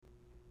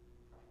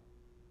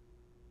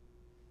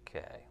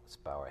Okay, let's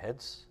bow our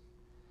heads.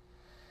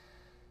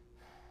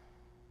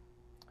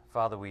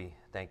 Father, we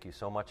thank you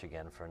so much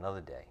again for another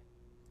day.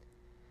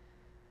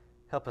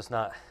 Help us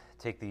not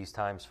take these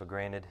times for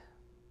granted.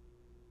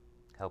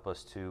 Help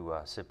us to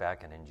sit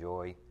back and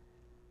enjoy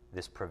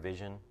this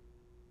provision,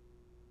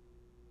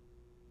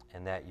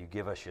 and that you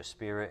give us your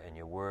Spirit and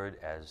your Word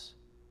as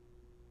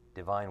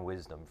divine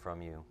wisdom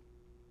from you,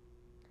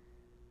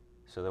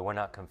 so that we're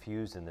not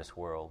confused in this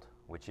world,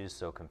 which is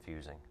so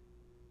confusing.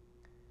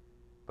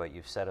 But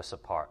you've set us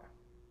apart,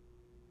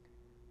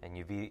 and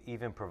you've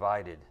even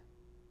provided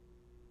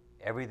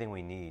everything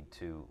we need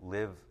to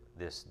live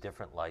this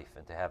different life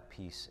and to have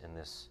peace in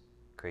this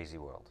crazy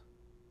world.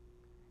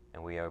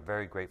 And we are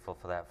very grateful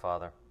for that,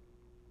 Father.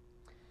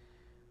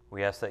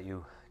 We ask that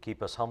you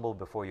keep us humble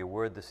before your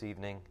word this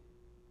evening.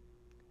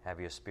 Have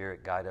your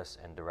Spirit guide us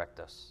and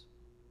direct us.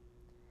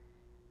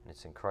 And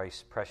it's in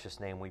Christ's precious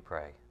name we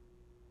pray,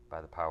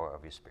 by the power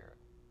of your Spirit.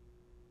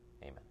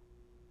 Amen.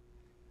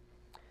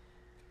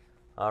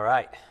 All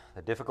right,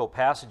 the difficult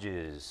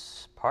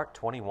passages, part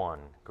 21,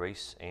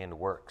 Grace and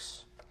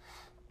Works.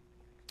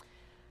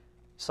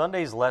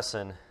 Sunday's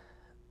lesson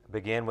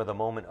began with a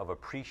moment of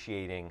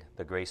appreciating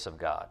the grace of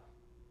God.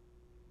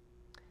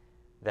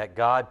 That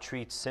God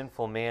treats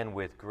sinful man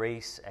with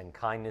grace and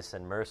kindness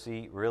and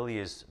mercy really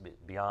is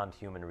beyond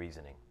human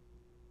reasoning.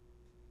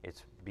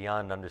 It's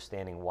beyond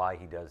understanding why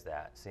he does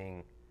that,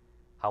 seeing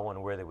how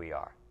unworthy we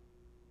are,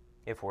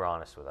 if we're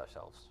honest with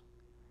ourselves.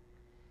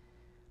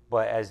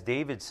 But as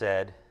David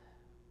said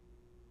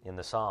in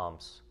the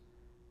Psalms,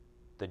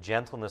 the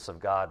gentleness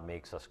of God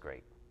makes us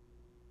great.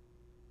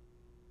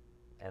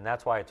 And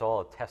that's why it's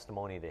all a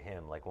testimony to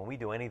him. Like when we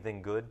do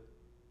anything good,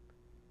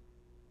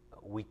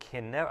 we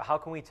can never, how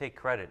can we take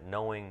credit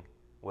knowing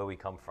where we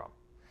come from,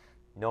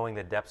 knowing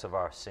the depths of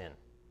our sin?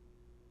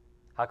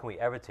 How can we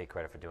ever take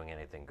credit for doing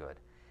anything good?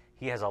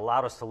 He has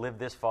allowed us to live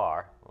this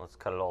far. Let's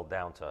cut it all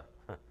down to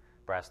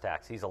brass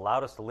tacks. He's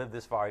allowed us to live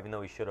this far, even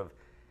though he should have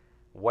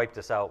wiped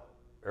us out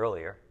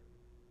earlier.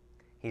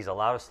 He's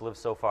allowed us to live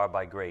so far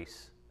by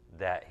grace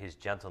that his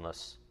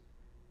gentleness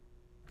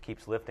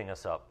keeps lifting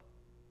us up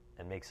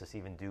and makes us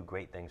even do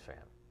great things for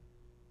him.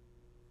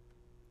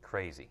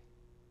 Crazy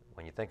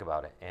when you think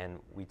about it. And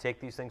we take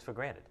these things for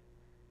granted.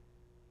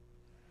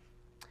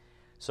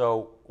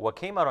 So what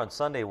came out on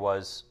Sunday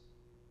was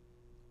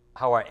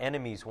how our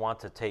enemies want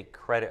to take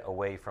credit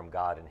away from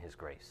God and his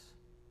grace.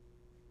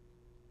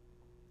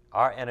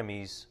 Our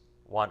enemies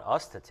want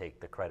us to take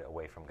the credit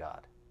away from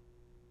God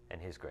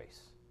and his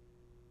grace.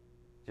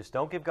 Just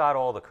don't give God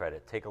all the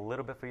credit. Take a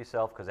little bit for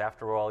yourself, because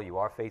after all, you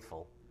are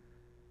faithful.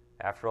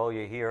 After all,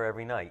 you're here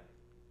every night.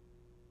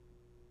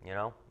 You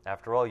know,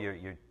 after all,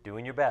 you're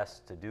doing your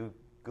best to do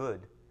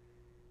good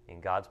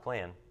in God's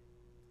plan.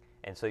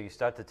 And so you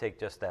start to take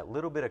just that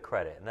little bit of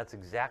credit, and that's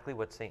exactly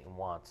what Satan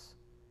wants,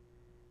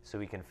 so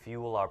he can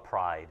fuel our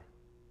pride,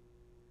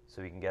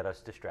 so he can get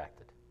us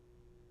distracted.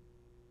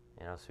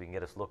 You know, so he can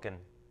get us looking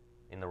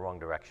in the wrong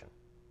direction.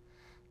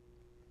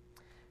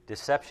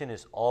 Deception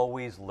is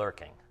always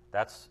lurking.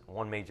 That's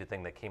one major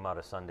thing that came out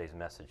of Sunday's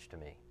message to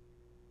me.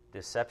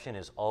 Deception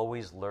is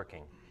always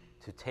lurking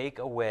to take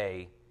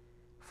away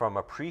from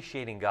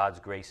appreciating God's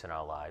grace in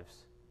our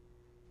lives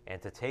and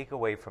to take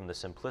away from the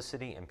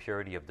simplicity and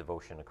purity of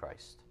devotion to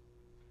Christ.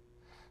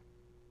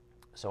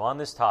 So on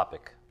this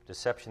topic,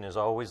 deception is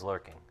always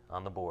lurking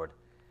on the board.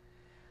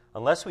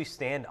 Unless we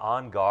stand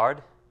on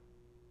guard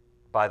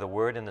by the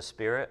Word and the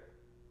Spirit,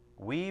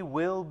 we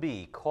will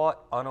be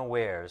caught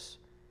unawares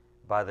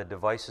by the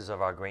devices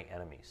of our great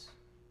enemies,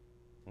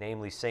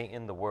 namely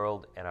Satan, the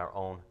world, and our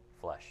own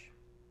flesh.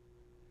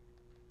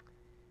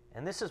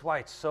 And this is why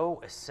it's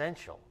so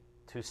essential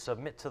to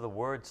submit to the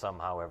Word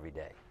somehow every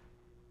day.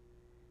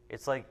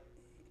 It's like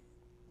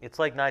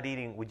not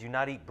eating. Would you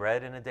not eat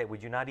bread in a day?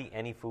 Would you not eat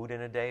any food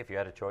in a day if you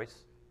had a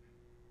choice?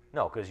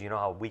 No, because you know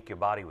how weak your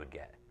body would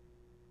get.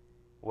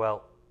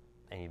 Well,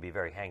 and you'd be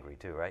very hangry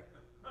too, right?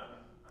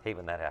 Hate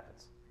when that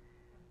happens.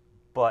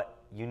 But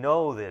you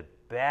know the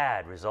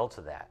bad results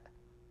of that.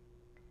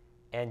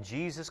 And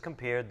Jesus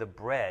compared the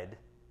bread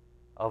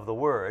of the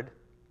Word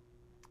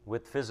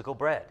with physical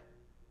bread.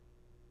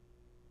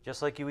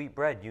 Just like you eat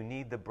bread, you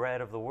need the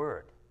bread of the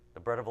Word, the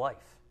bread of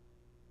life,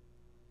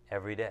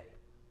 every day.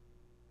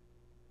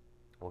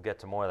 We'll get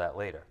to more of that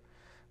later.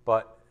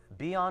 But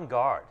be on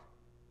guard.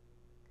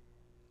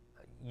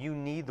 You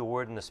need the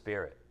Word and the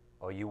Spirit,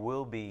 or you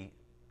will be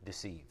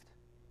deceived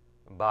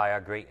by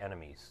our great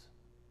enemies,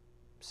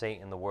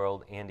 Satan, the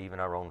world, and even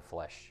our own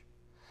flesh.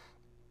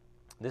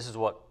 This is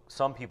what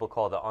some people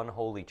call the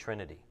unholy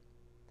trinity,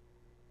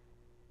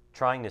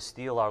 trying to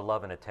steal our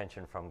love and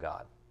attention from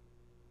God.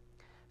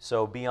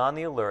 So be on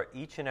the alert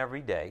each and every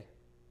day,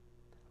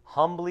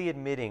 humbly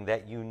admitting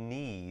that you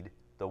need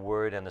the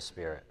Word and the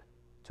Spirit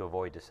to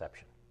avoid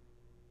deception.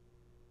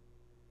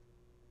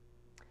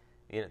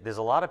 You know, there's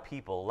a lot of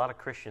people, a lot of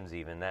Christians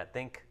even, that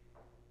think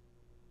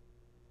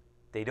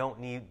they don't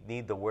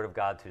need the Word of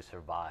God to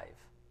survive.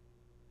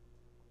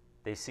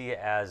 They see it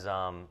as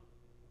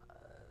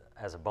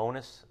as a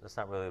bonus. That's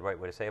not really the right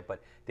way to say it,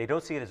 but they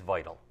don't see it as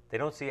vital. They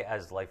don't see it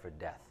as life or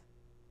death.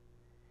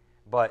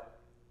 But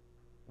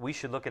we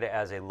should look at it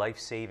as a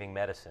life-saving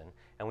medicine.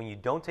 And when you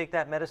don't take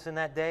that medicine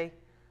that day,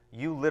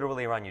 you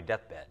literally are on your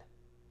deathbed.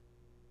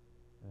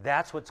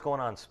 That's what's going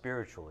on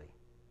spiritually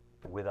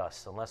with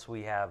us, unless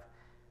we have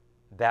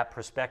that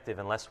perspective,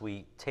 unless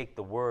we take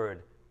the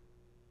Word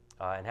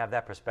and have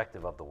that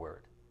perspective of the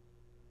Word.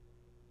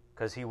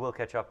 Because He will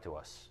catch up to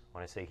us.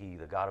 When I say He,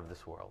 the God of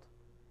this world,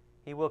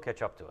 He will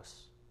catch up to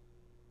us.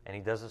 And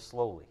He does it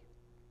slowly.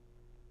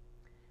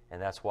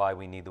 And that's why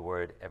we need the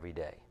Word every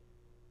day.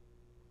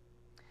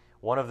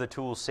 One of the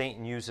tools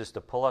Satan uses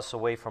to pull us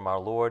away from our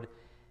Lord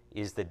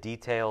is the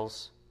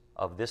details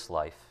of this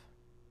life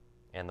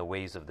and the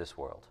ways of this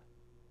world.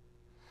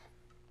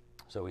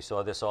 So we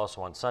saw this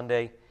also on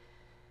Sunday.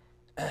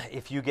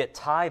 If you get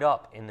tied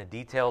up in the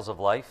details of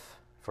life,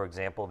 for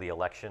example, the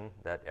election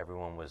that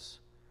everyone was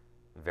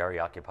very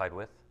occupied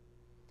with,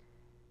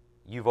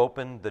 you've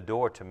opened the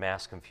door to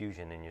mass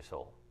confusion in your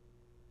soul.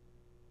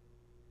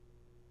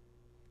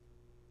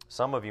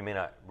 Some of you may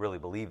not really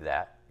believe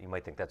that. You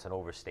might think that's an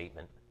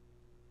overstatement.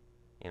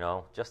 You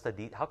know, just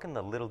how can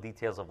the little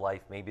details of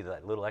life, maybe the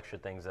little extra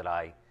things that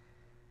I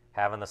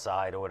have on the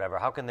side or whatever,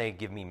 how can they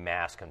give me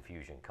mass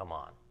confusion? Come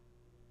on.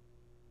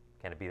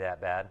 Can it be that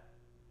bad?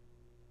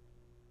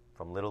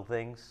 From little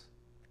things?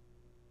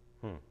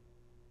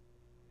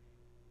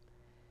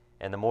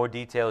 And the more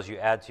details you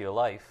add to your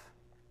life,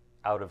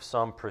 out of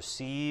some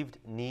perceived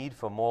need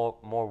for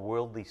more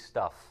worldly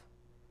stuff,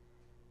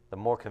 the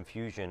more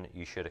confusion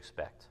you should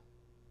expect.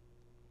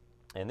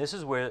 And this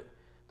is where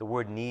the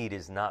word need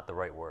is not the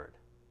right word.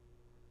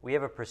 We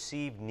have a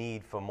perceived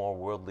need for more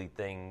worldly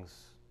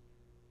things,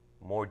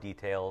 more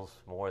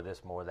details, more of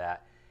this, more of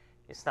that.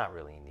 It's not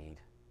really a need.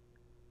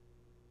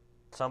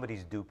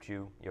 Somebody's duped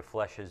you. Your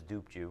flesh has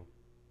duped you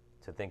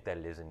to think that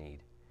it is a need.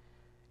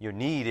 Your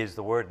need is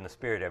the Word and the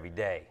Spirit every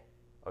day,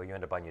 or you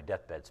end up on your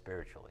deathbed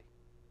spiritually.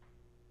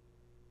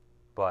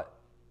 But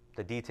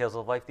the details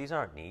of life, these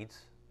aren't needs.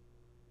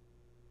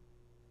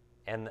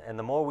 And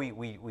the more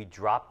we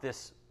drop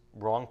this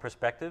wrong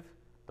perspective,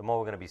 the more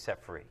we're going to be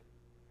set free.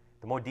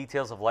 The more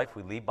details of life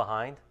we leave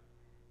behind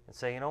and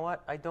say, you know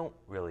what, I don't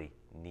really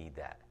need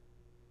that,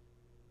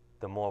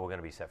 the more we're going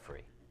to be set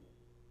free.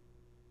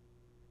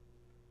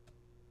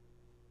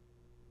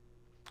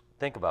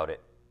 Think about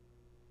it.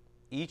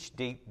 Each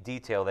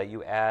detail that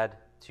you add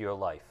to your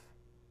life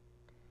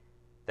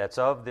that's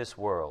of this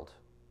world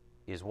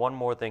is one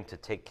more thing to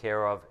take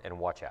care of and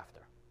watch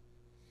after.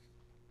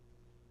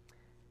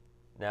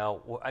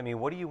 Now, I mean,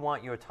 what do you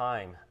want your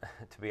time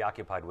to be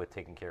occupied with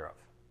taking care of?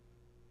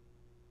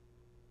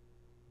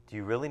 Do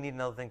you really need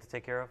another thing to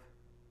take care of?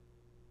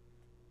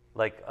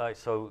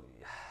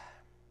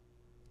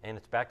 And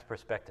it's back to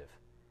perspective.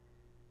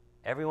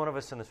 Every one of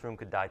us in this room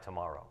could die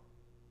tomorrow.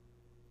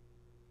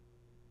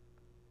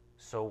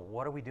 So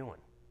what are we doing?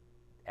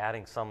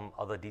 Adding some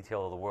other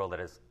detail of the world that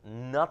has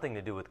nothing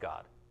to do with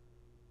God.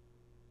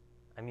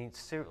 I mean,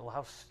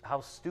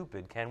 how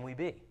stupid can we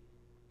be?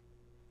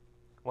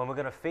 When we're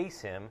going to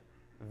face Him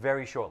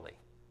very shortly.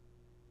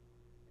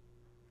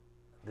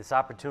 This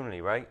opportunity,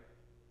 right?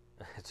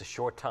 It's a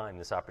short time,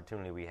 this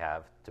opportunity we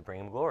have to bring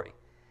Him glory.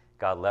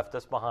 God left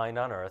us behind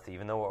on earth,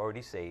 even though we're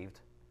already saved,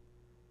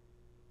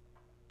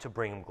 to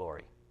bring Him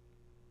glory.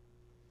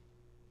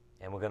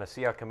 And we're going to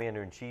see our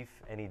Commander-in-Chief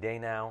any day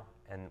now,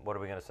 and what are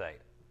we going to say?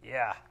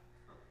 Yeah,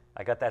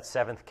 I got that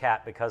 7th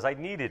cat because I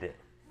needed it.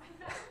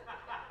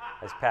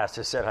 As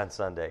Pastor said on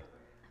Sunday.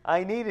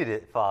 I needed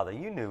it, Father.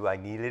 You knew I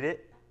needed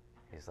it.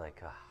 He's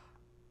like,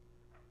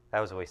 that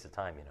was a waste of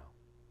time, you know.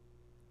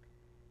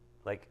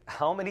 Like,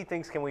 how many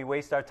things can we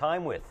waste our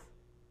time with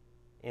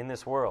in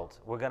this world?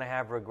 We're going to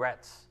have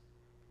regrets.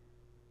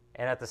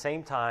 And at the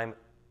same time,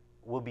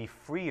 we'll be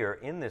freer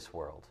in this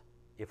world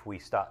if we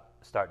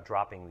start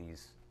dropping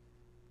these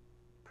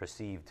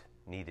perceived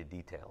needed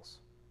details.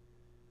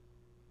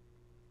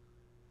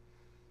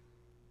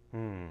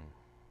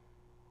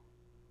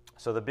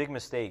 So the big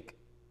mistake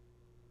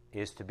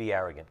is to be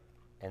arrogant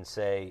and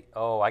say,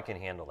 oh, I can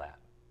handle that.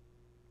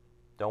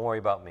 Don't worry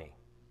about me.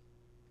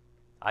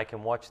 I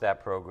can watch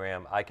that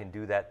program. I can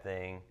do that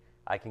thing.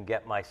 I can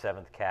get my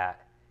 7th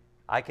cat.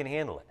 I can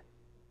handle it.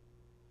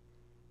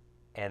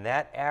 And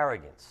that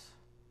arrogance,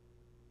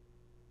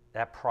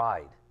 that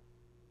pride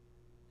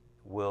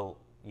will,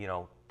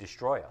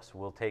 destroy us,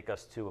 will take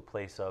us to a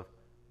place of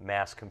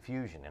mass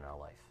confusion in our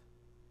life.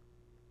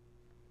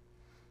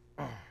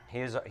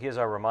 Here's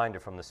our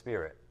reminder from the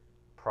Spirit.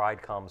 Pride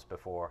comes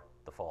before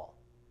the fall.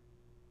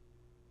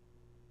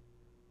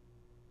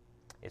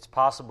 It's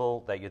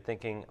possible that you're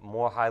thinking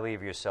more highly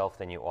of yourself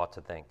than you ought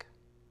to think.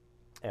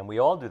 And we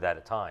all do that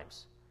at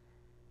times.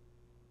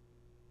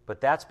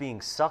 But that's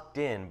being sucked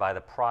in by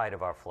the pride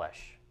of our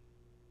flesh.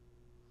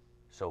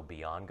 So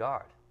be on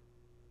guard.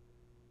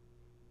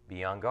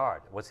 Be on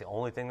guard. What's the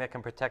only thing that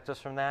can protect us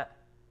from that?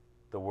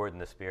 The Word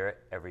and the Spirit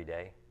every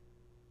day.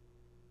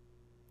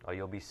 Or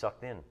you'll be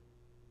sucked in.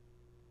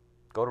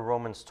 Go to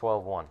Romans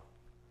 12:1.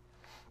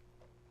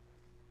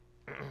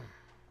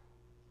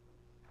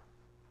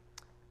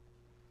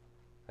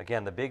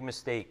 Again, the big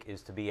mistake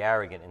is to be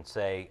arrogant and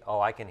say,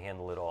 oh, I can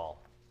handle it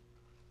all.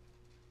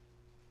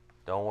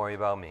 Don't worry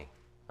about me.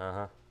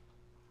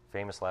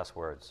 Famous last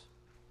words.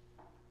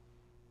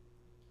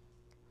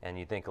 And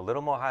you think a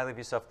little more highly of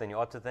yourself than you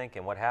ought to think,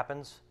 and what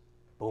happens?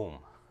 Boom.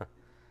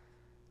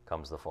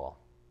 Comes the fall.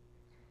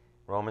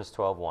 Romans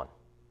 12:1.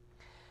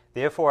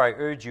 Therefore I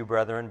urge you,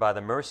 brethren, by the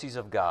mercies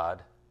of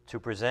God, to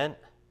present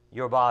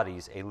your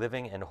bodies a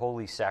living and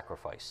holy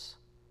sacrifice,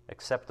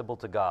 acceptable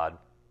to God,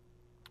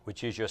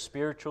 which is your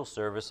spiritual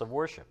service of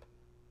worship.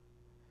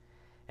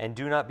 And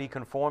do not be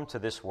conformed to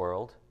this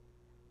world,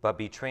 but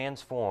be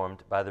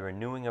transformed by the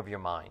renewing of your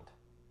mind,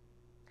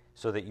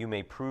 so that you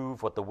may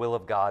prove what the will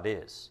of God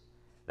is,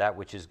 that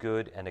which is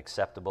good and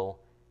acceptable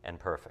and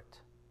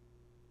perfect.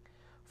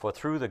 For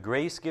through the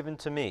grace given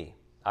to me,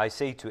 I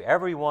say to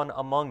everyone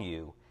among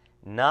you,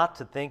 not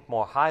to think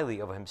more highly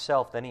of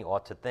himself than he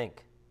ought to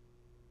think,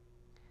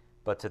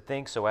 but to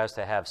think so as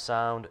to have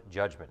sound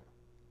judgment,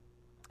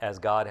 as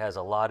God has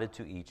allotted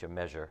to each a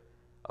measure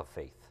of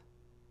faith.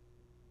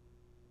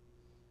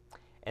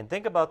 And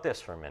think about this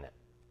for a minute.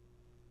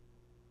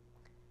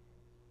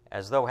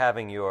 As though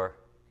having your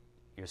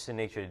sin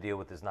nature to deal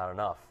with is not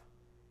enough,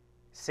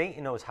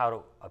 Satan knows how to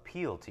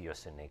appeal to your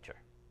sin nature.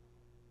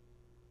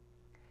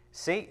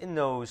 Satan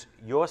knows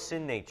your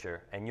sin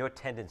nature and your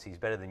tendencies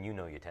better than you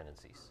know your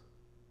tendencies.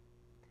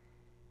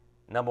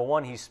 Number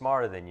one, he's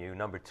smarter than you.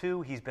 Number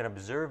two, he's been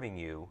observing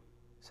you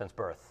since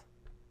birth.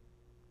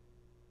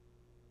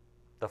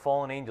 The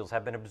fallen angels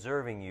have been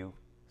observing you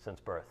since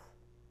birth.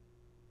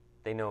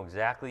 They know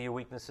exactly your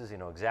weaknesses. They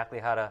know exactly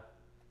how to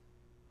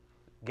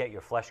get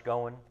your flesh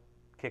going,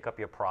 kick up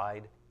your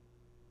pride.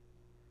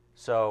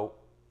 So,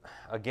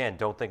 again,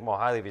 don't think more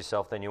highly of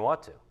yourself than you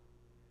ought to.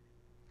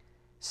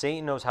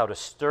 Satan knows how to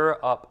stir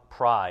up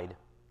pride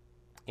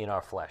in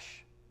our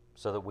flesh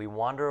so that we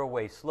wander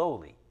away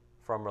slowly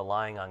from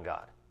relying on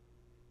God.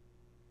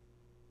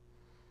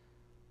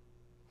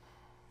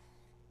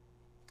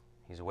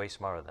 He's way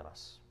smarter than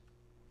us.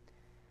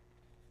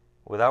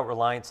 Without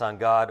reliance on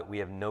God, we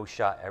have no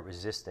shot at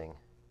resisting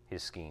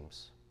his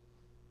schemes,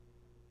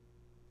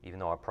 even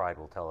though our pride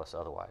will tell us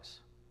otherwise.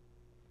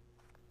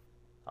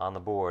 On the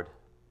board,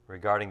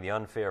 regarding the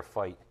unfair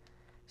fight,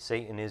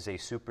 Satan is a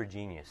super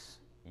genius.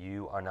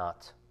 You are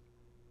not.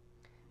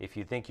 If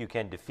you think you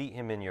can defeat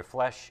him in your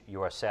flesh,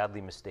 you are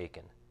sadly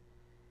mistaken.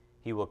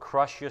 He will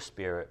crush your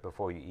spirit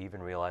before you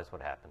even realize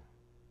what happened.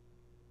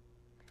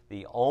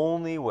 The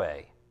only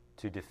way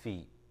to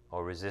defeat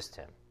or resist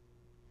him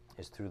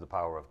is through the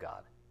power of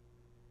God.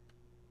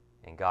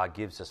 And God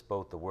gives us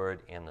both the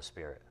Word and the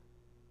Spirit.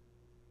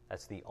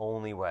 That's the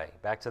only way.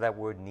 Back to that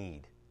word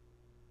need.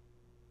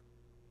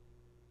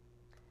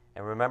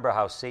 And remember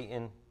how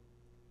Satan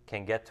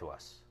can get to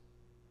us.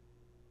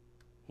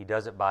 He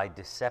does it by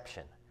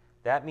deception.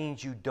 That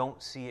means you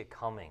don't see it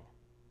coming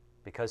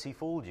because he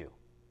fooled you.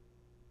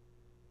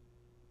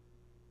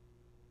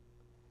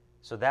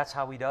 So that's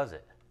how he does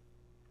it.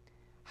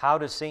 How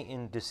does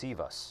Satan deceive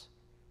us?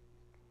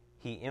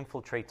 He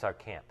infiltrates our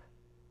camp.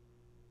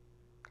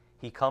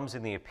 He comes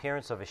in the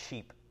appearance of a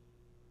sheep,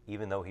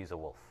 even though he's a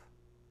wolf.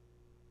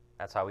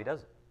 That's how he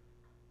does it.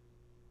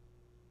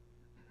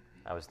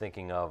 I was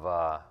thinking of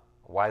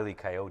Wile E.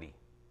 Coyote.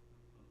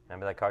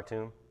 Remember that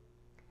cartoon?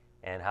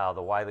 And how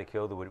the Wile E.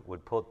 Coyote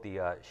would put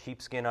the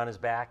sheepskin on his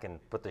back and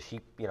put the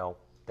sheep,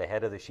 the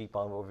head of the sheep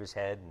on over his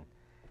head. And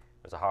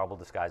it was a horrible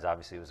disguise.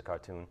 Obviously, it was a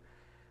cartoon.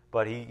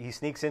 But he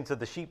sneaks into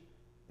the sheep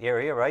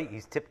area, right?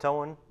 He's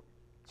tiptoeing,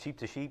 sheep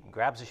to sheep,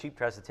 grabs the sheep,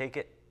 tries to take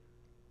it,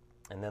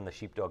 and then the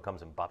sheepdog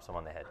comes and bops him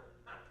on the head.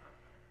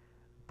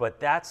 But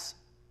that's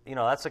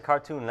a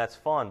cartoon, and that's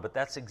fun, but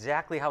that's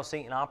exactly how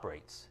Satan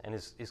operates. And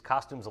his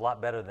costume's a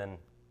lot better than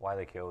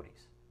Wile E.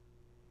 Coyote's.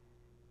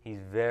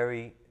 He's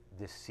very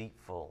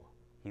deceitful.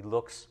 He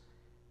looks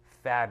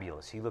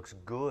fabulous. He looks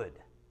good.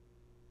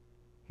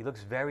 He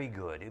looks very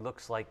good. He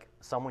looks like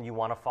someone you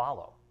want to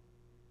follow.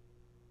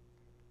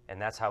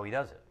 And that's how he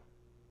does it.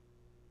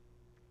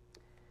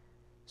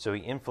 So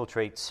he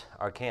infiltrates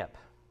our camp.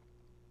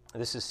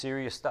 This is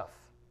serious stuff.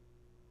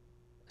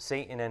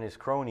 Satan and his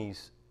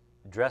cronies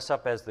dress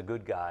up as the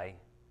good guy,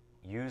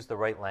 use the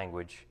right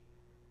language,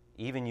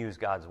 even use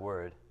God's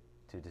word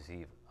to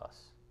deceive us.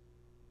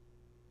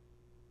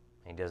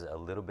 And he does it a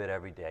little bit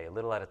every day, a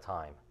little at a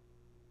time.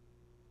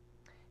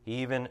 He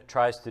even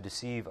tries to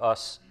deceive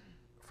us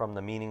from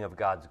the meaning of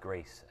God's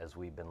grace, as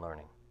we've been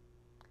learning.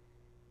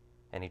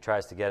 And he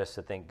tries to get us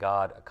to think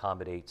God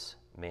accommodates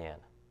man.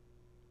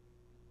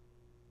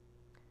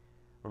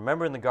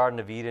 Remember in the Garden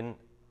of Eden,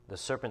 the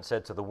serpent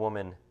said to the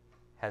woman,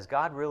 "Has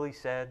God really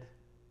said,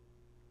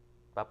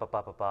 ba ba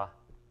ba ba ba?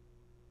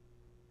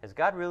 Has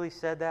God really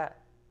said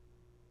that?"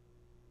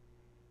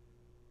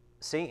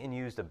 Satan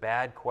used a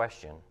bad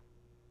question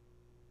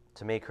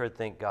to make her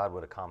think God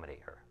would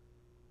accommodate her.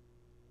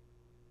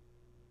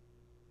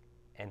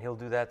 And he'll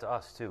do that to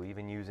us too,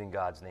 even using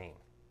God's name.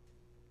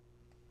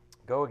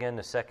 Go again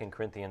to 2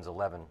 Corinthians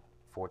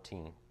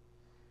 11:14.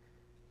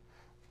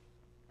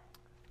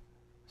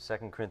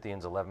 2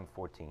 Corinthians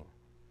 11:14.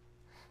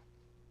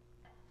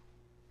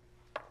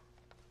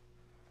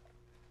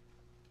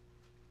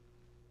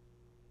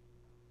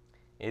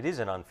 It is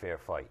an unfair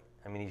fight.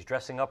 I mean, he's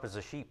dressing up as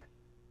a sheep.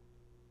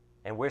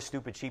 And we're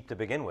stupid sheep to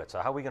begin with, so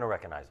how are we going to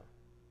recognize him?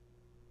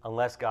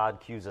 Unless God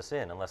cues us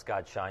in, unless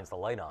God shines the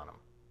light on him.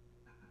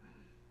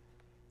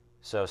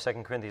 So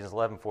 2 Corinthians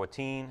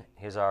 11:14,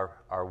 here's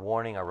our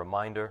warning, our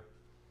reminder.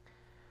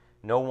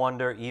 No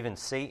wonder even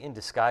Satan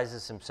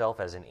disguises himself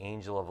as an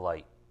angel of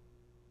light.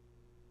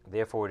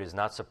 Therefore it is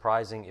not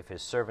surprising if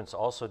his servants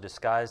also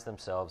disguise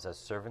themselves as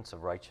servants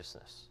of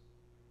righteousness,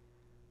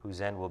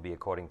 whose end will be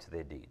according to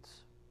their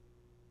deeds.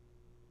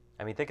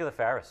 I mean, think of the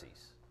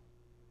Pharisees.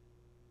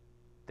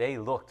 They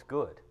looked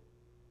good.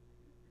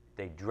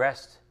 They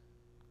dressed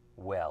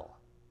well.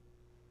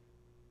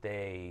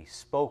 They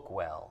spoke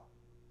well.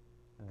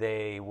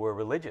 They were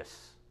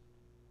religious.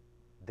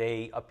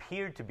 They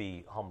appeared to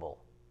be humble.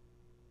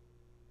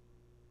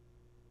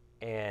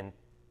 And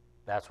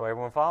that's why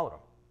everyone followed them.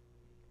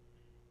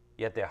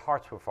 Yet their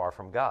hearts were far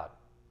from God.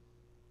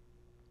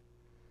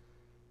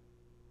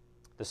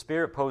 The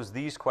Spirit posed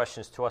these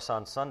questions to us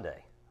on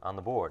Sunday on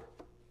the board.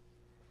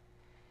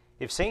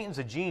 If Satan's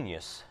a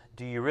genius,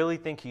 do you really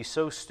think he's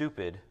so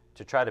stupid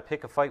to try to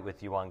pick a fight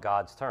with you on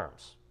God's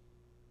terms?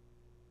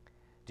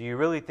 Do you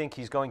really think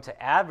he's going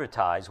to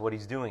advertise what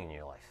he's doing in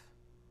your life?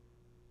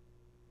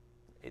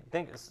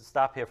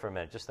 Stop here for a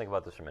minute. Just think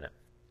about this for a minute.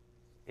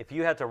 If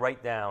you had to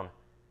write down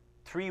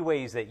 3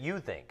 ways that you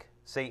think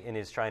Satan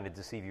is trying to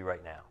deceive you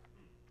right now,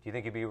 do you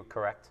think you'd be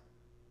correct?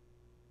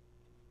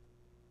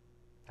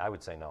 I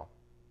would say no.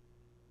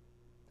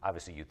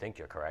 Obviously, you think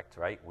you're correct,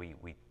 right? We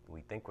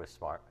think we're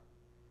smart.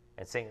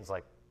 And Satan's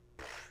like,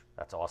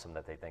 that's awesome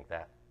that they think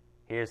that.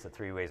 Here's the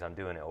 3 ways I'm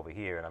doing it over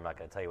here, and I'm not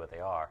going to tell you what they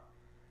are.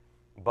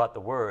 But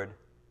the Word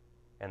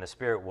and the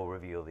Spirit will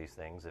reveal these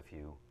things if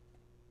you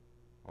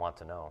want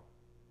to know.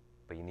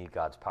 But you need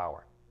God's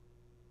power.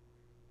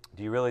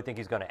 Do you really think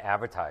he's going to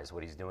advertise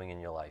what he's doing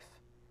in your life?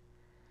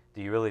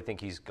 Do you really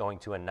think he's going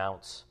to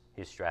announce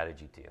his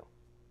strategy to you?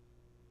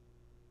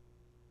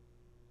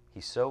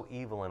 He's so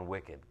evil and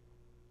wicked,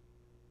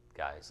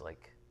 guys.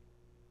 Like,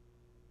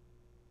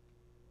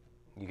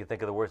 you can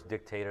think of the worst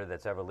dictator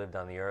that's ever lived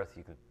on the earth.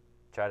 You can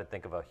try to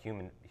think of a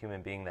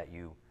human being that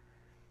you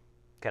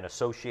can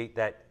associate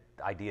that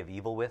idea of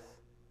evil with,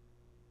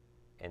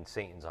 and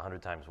Satan's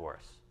 100 times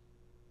worse.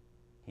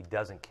 He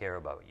doesn't care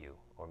about you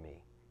or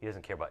me. He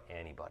doesn't care about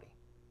anybody.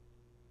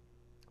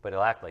 But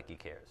he'll act like he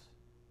cares,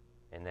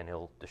 and then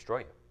he'll destroy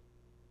you.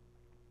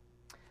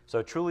 So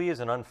it truly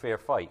is an unfair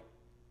fight,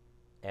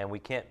 and we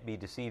can't be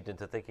deceived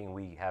into thinking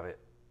we have it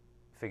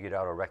figured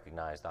out or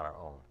recognized on our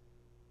own.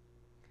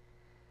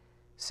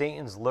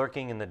 Satan's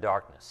lurking in the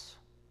darkness.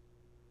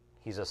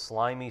 He's a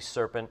slimy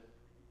serpent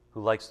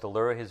who likes to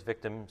lure his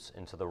victims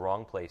into the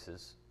wrong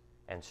places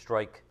and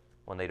strike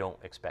when they don't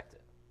expect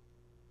it.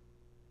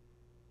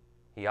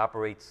 He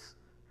operates,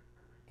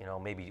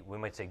 maybe we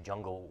might say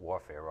jungle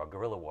warfare or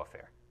guerrilla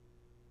warfare,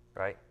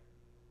 right?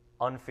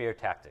 Unfair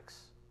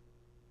tactics.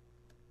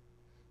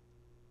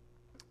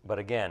 But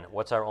again,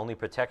 what's our only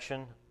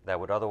protection that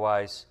would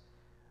otherwise,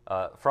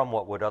 from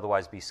what would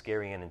otherwise be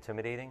scary and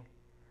intimidating?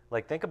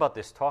 Like, think about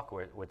this talk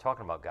we're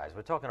talking about, guys.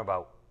 We're talking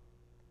about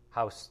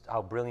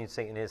how brilliant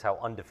Satan is, how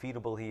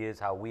undefeatable he is,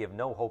 how we have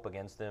no hope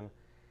against him.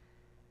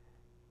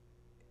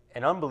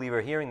 An unbeliever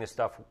hearing this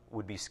stuff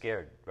would be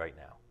scared right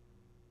now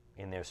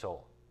in their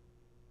soul.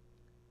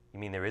 You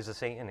mean there is a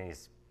Satan and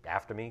he's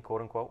after me,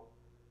 quote unquote,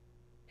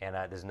 and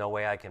there's no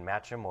way I can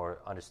match him or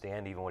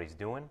understand even what he's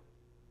doing?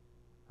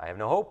 I have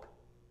no hope.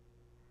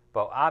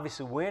 But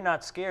obviously we're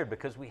not scared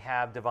because we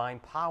have divine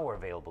power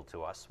available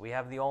to us. We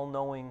have the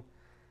all-knowing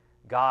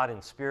God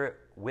and Spirit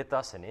with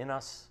us and in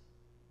us.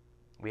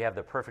 We have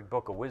the perfect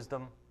book of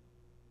wisdom,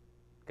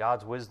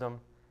 God's wisdom.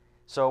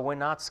 So we're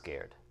not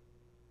scared.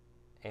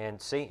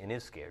 And Satan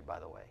is scared, by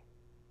the way,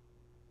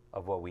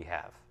 of what we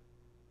have.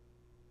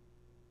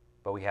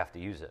 But we have to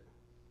use it.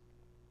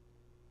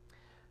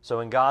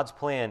 So in God's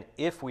plan,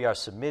 if we are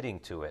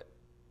submitting to it,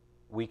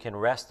 we can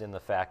rest in the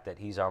fact that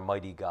he's our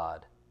mighty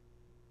God,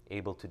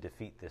 able to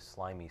defeat this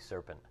slimy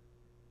serpent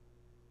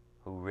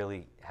who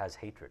really has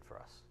hatred for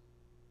us.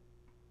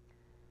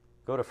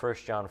 Go to 1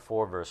 John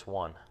 4, verse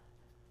 1.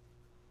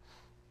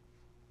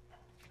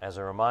 As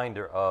a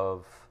reminder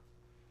of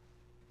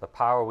the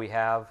power we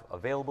have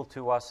available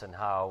to us and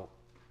how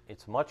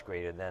it's much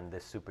greater than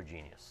this super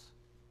genius.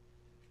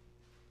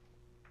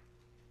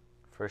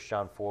 1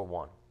 John 4,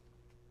 1.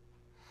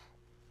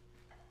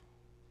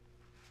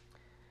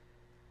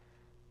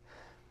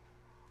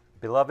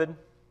 Beloved,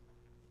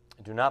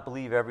 do not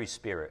believe every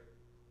spirit,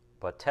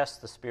 but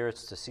test the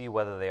spirits to see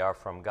whether they are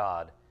from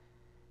God,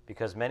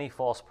 because many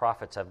false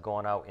prophets have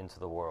gone out into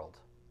the world.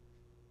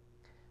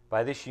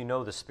 By this you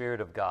know the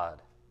Spirit of God.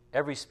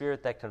 Every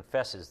spirit that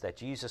confesses that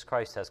Jesus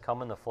Christ has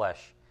come in the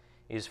flesh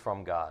is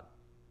from God.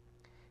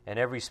 And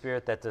every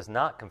spirit that does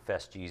not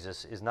confess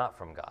Jesus is not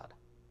from God.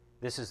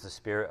 This is the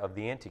spirit of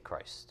the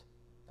Antichrist,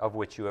 of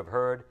which you have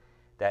heard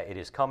that it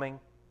is coming,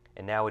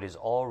 and now it is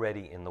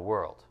already in the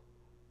world.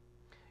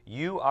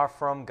 You are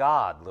from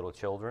God, little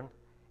children,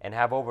 and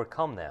have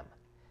overcome them,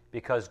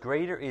 because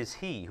greater is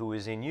he who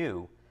is in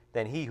you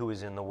than he who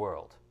is in the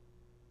world.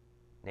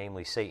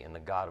 namely Satan, the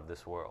god of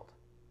this world.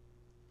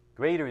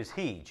 Greater is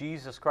he,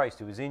 Jesus Christ,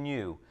 who is in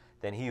you,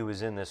 than he who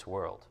is in this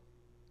world.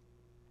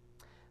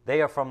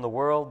 They are from the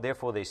world,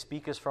 therefore they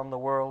speak as from the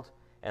world,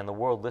 and the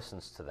world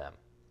listens to them.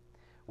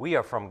 We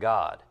are from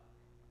God.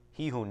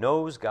 He who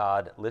knows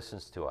God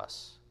listens to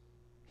us.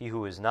 He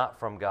who is not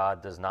from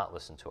God does not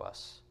listen to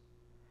us.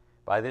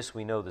 By this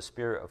we know the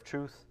spirit of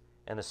truth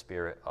and the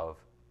spirit of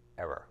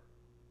error.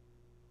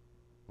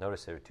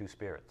 Notice there are two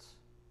spirits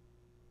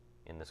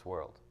in this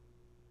world,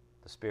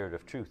 the spirit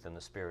of truth and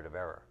the spirit of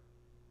error.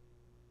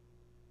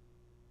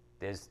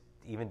 There's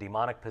even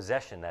demonic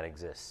possession that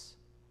exists.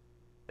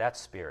 That's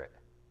spirit.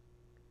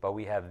 But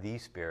we have the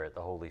Spirit,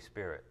 the Holy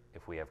Spirit,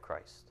 if we have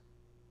Christ.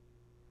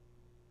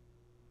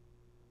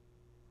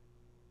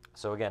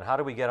 So again, how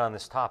do we get on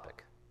this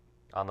topic?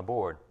 On the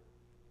board.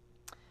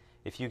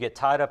 If you get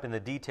tied up in the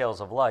details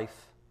of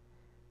life,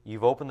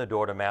 you've opened the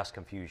door to mass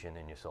confusion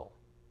in your soul.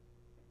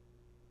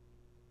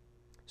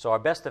 So our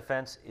best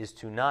defense is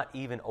to not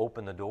even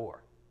open the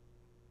door.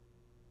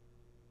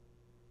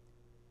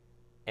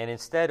 And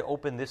instead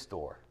open this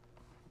door.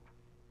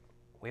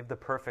 We have the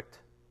perfect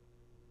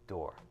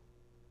door.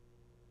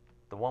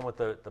 The one with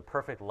the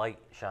perfect light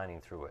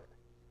shining through it.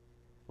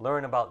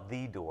 Learn about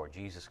the door,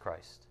 Jesus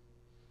Christ.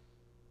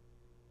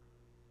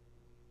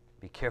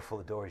 Be careful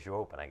the doors you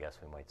open, I guess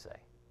we might say.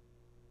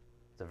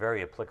 It's a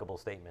very applicable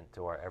statement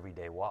to our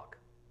everyday walk.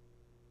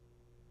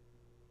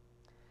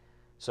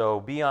 So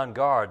be on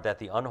guard that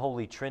the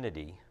unholy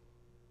Trinity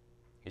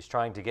is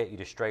trying to get you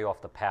to stray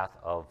off the path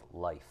of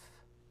life.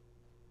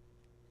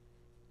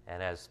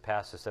 And as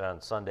Pastor said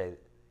on Sunday,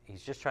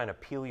 he's just trying to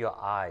peel your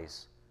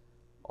eyes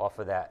off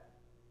of that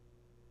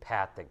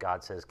path that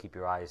God says keep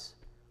your eyes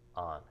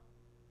on.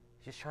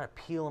 He's just trying to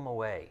peel them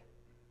away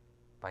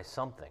by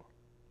something.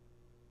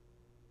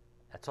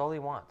 That's all he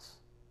wants.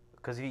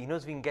 Because he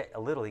knows if he can get a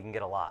little, he can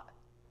get a lot.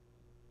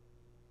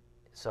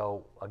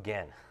 So,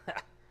 again,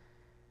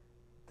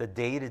 the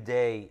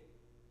day-to-day,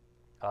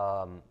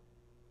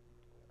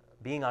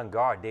 being on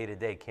guard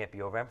day-to-day can't be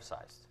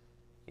overemphasized.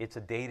 It's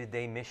a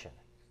day-to-day mission.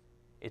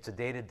 It's a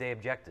day-to-day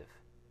objective.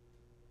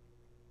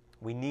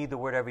 We need the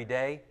Word every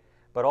day,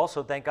 but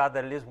also thank God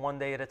that it is one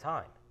day at a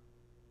time.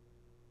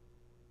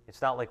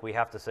 It's not like we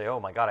have to say, oh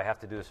my God, I have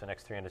to do this for the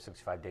next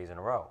 365 days in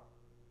a row.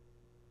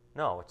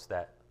 No, it's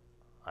that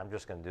I'm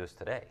just going to do this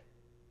today.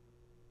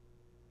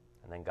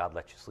 And then God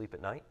lets you sleep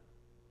at night,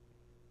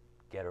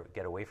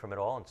 get away from it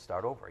all and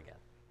start over again.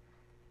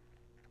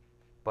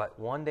 But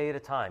one day at a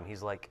time,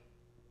 he's like,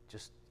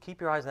 just keep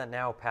your eyes on that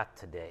narrow path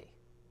today.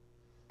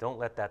 Don't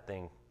let that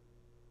thing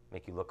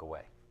make you look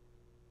away.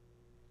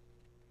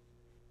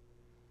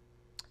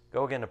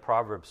 Go again to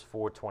Proverbs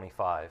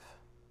 4:25,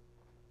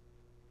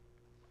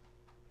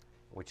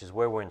 which is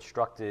where we're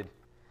instructed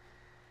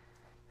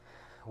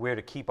where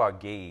to keep our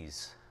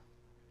gaze.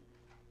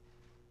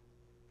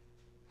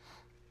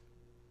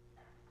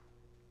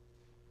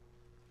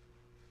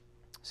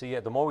 So yeah,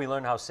 the more we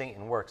learn how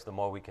Satan works, the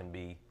more we can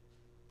be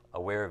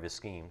aware of his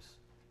schemes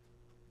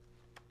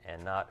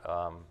and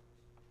not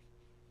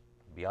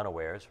be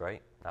unawares,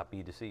 right? Not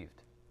be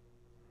deceived.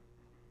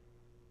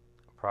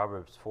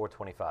 Proverbs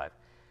 4:25.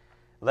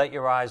 Let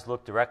your eyes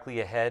look directly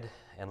ahead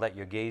and let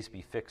your gaze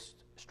be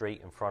fixed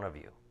straight in front of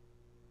you.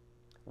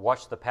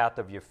 Watch the path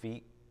of your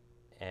feet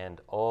and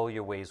all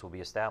your ways will be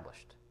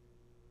established.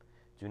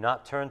 Do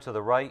not turn to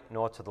the right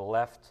nor to the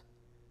left.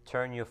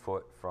 Turn your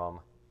foot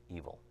from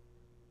evil.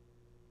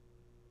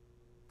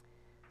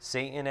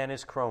 Satan and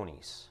his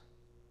cronies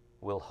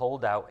will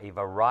hold out a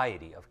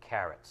variety of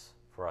carrots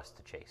for us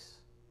to chase.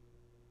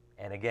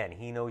 And again,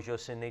 he knows your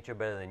sin nature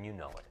better than you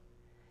know it.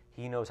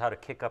 He knows how to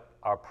kick up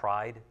our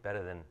pride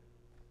better than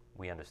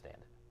we understand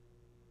it.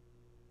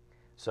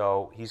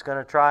 So he's going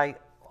to try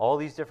all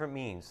these different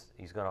means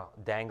he's going to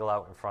dangle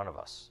out in front of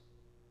us.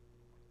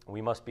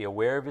 We must be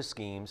aware of his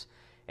schemes,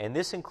 and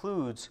this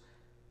includes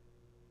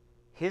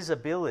his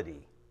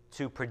ability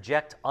to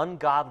project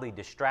ungodly,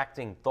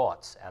 distracting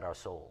thoughts at our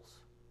souls.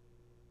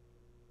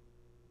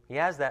 He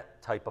has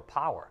that type of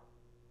power.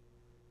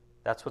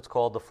 That's what's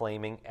called the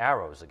flaming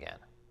arrows again.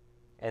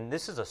 And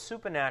this is a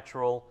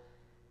supernatural,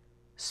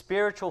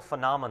 spiritual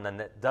phenomenon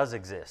that does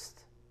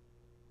exist.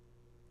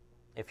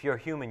 If you're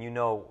human, you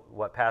know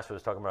what Pastor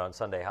was talking about on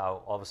Sunday,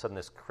 how all of a sudden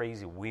this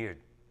crazy, weird,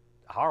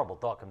 horrible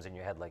thought comes in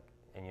your head,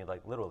 and you're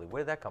like, literally,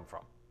 where did that come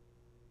from?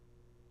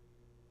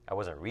 I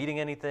wasn't reading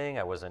anything,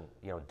 I wasn't,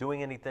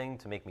 doing anything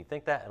to make me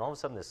think that, and all of a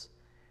sudden this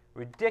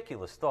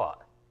ridiculous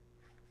thought.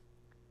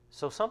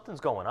 So something's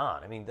going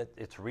on. I mean,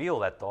 it's real,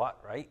 that thought,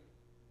 right?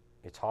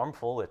 It's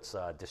harmful, it's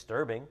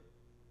disturbing.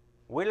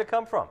 Where did it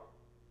come from?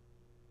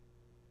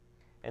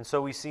 And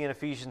so we see in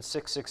Ephesians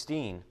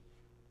 6:16,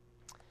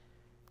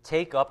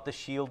 take up the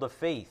shield of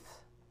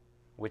faith,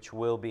 which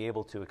will be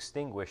able to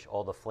extinguish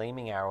all the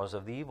flaming arrows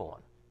of the evil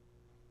one.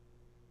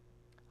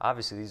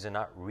 Obviously, these are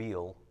not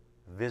real,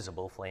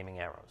 visible flaming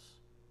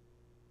arrows.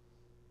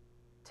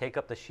 Take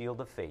up the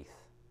shield of faith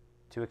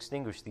to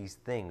extinguish these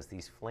things,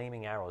 these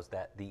flaming arrows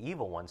that the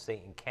evil one,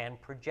 Satan, can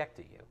project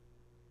at you.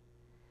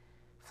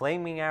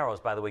 Flaming arrows,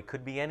 by the way,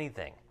 could be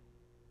anything.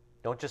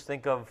 Don't just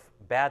think of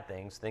bad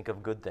things, think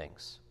of good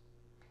things.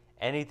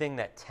 Anything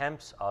that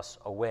tempts us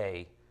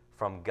away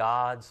from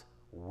God's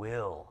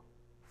will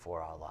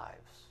for our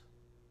lives.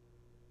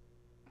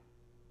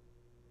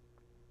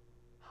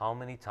 How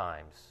many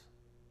times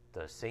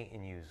does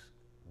Satan use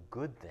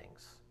good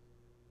things,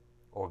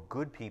 or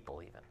good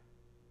people even,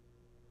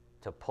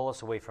 to pull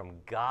us away from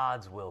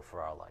God's will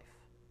for our life?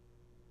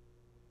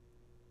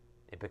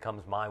 It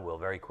becomes my will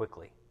very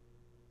quickly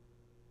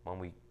when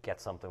we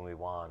get something we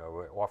want, or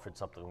we're offered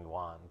something we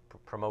want,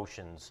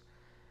 promotions,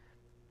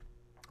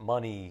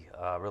 money,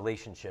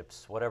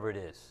 relationships, whatever it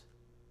is.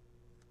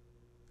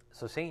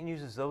 So Satan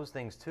uses those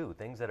things too,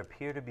 things that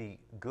appear to be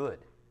good,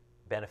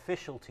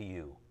 beneficial to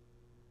you,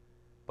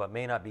 but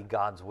may not be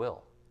God's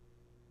will.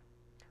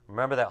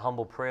 Remember that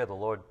humble prayer the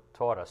Lord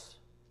taught us,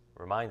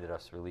 reminded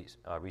us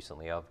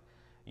recently of,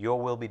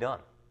 your will be done.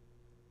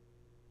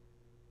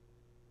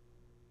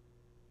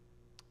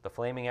 The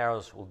flaming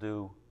arrows will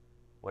do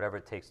whatever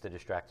it takes to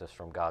distract us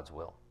from God's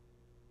will.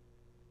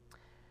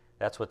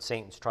 That's what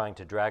Satan's trying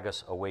to drag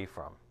us away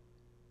from,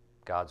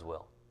 God's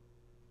will.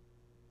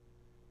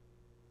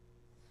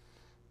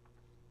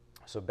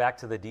 So back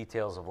to the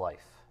details of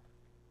life.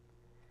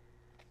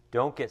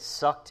 Don't get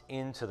sucked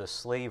into the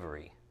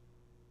slavery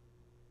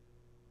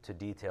to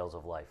details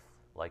of life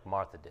like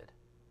Martha did.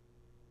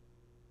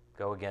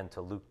 Go again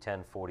to Luke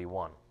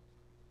 10:41.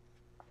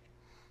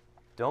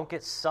 Don't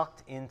get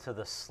sucked into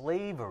the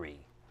slavery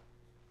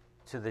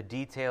to the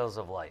details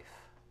of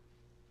life.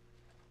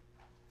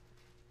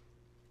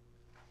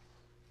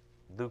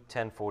 Luke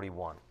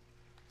 10:41.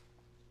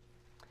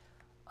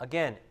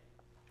 Again,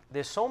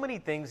 there's so many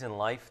things in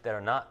life that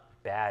are not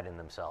bad in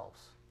themselves,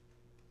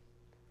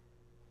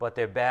 but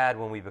they're bad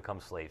when we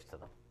become slaves to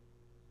them.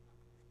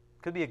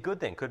 Could be a good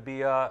thing. Could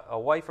be a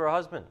wife or a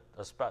husband,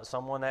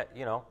 someone that,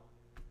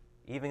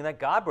 even that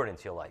God brought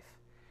into your life.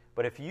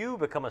 But if you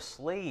become a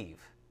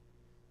slave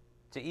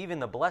to even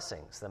the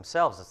blessings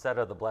themselves instead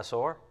of the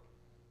blessor,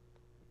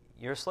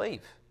 you're a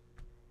slave.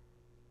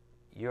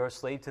 You're a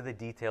slave to the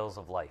details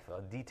of life,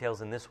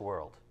 details in this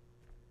world,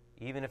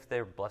 even if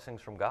they're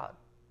blessings from God.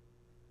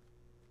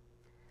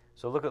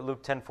 So look at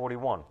Luke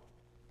 10:41.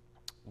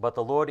 But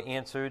the Lord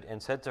answered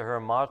and said to her,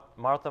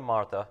 Martha,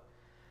 Martha,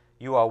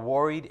 you are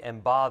worried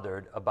and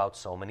bothered about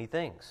so many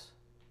things.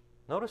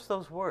 Notice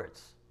those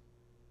words.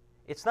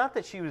 It's not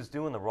that she was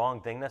doing the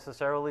wrong thing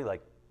necessarily,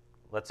 like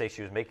let's say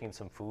she was making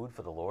some food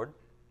for the Lord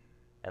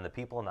and the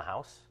people in the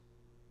house.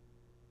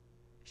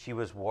 She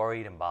was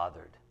worried and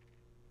bothered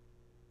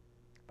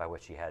by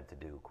what she had to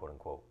do, quote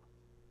unquote.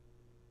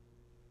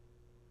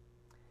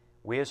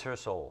 Where's her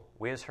soul?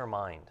 Where's her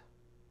mind?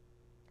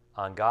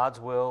 On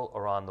God's will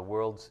or on the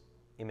world's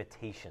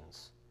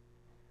imitations?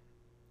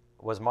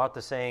 Was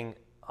Martha saying,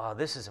 oh,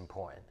 this is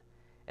important,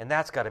 and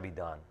that's got to be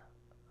done.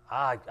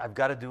 I've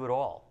got to do it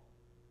all.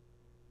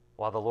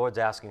 While the Lord's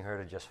asking her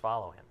to just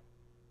follow him.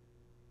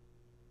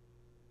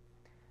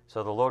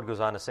 So the Lord goes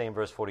on to say in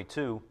verse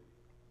 42,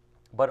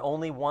 but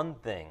only one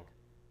thing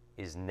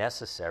is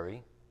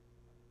necessary,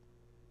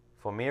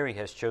 for Mary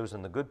has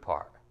chosen the good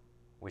part,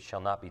 which shall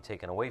not be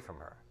taken away from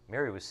her.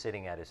 Mary was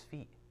sitting at his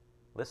feet,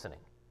 listening.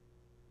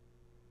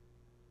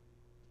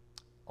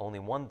 Only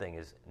one thing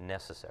is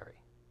necessary,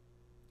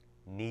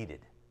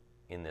 needed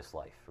in this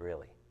life,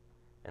 really.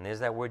 And there's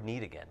that word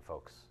need again,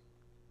 folks.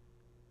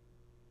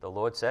 The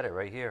Lord said it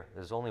right here.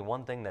 There's only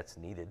one thing that's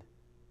needed.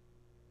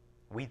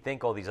 We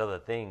think all these other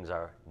things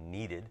are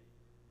needed.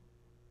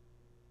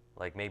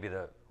 Like maybe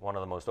one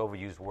of the most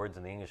overused words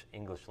in the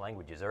English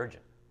language is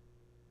urgent.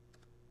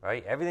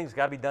 Right? Everything's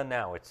got to be done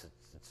now. It's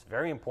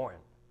very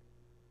important.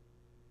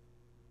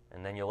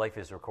 And then your life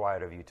is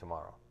required of you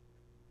tomorrow.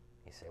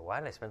 You say, why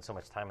did I spend so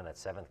much time on that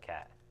seventh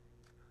cat?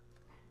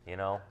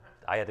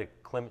 I had to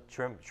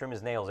trim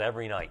his nails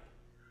every night.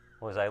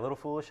 Was I a little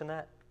foolish in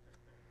that?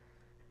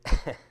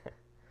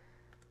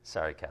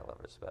 Sorry, cat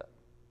lovers, but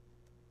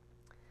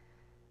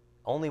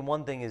only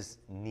one thing is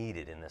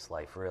needed in this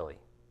life, really.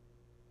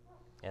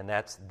 And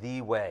that's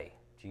the way,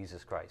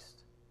 Jesus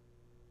Christ.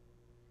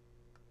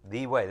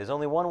 The way. There's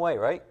only one way,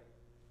 right?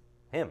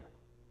 Him.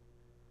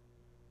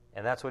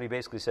 And that's what he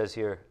basically says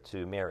here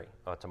to Mary,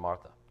 or to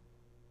Martha.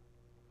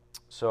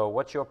 So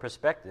what's your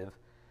perspective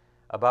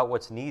about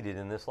what's needed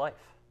in this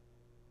life?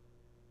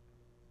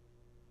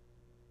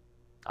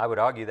 I would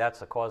argue that's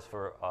the cause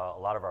for a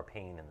lot of our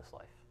pain in this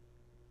life.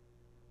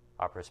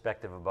 Our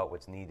perspective about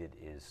what's needed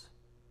is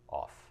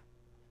off,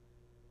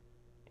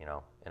 in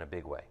a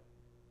big way.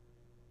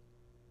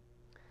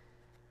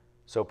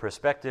 So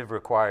perspective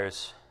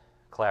requires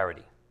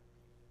clarity.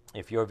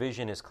 If your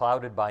vision is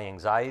clouded by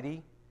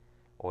anxiety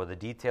or the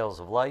details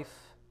of life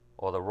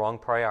or the wrong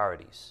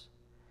priorities,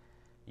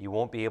 you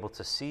won't be able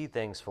to see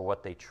things for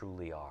what they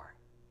truly are.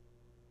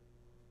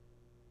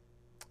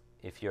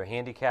 If you're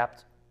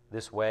handicapped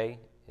this way,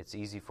 it's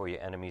easy for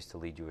your enemies to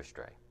lead you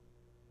astray.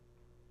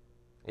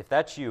 If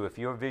that's you, if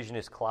your vision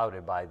is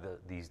clouded by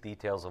these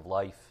details of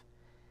life,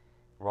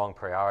 wrong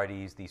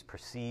priorities, these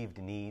perceived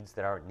needs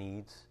that aren't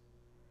needs,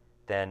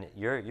 then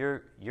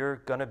you're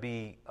going to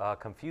be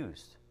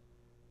confused.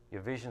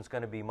 Your vision's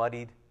going to be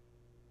muddied,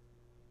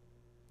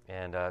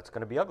 and it's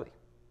going to be ugly.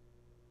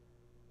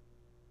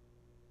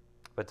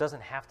 But it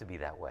doesn't have to be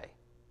that way.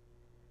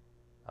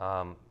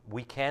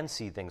 We can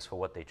see things for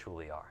what they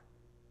truly are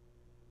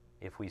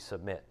if we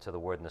submit to the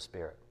Word and the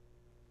Spirit.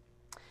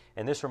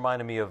 And this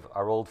reminded me of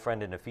our old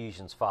friend in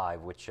Ephesians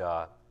 5, which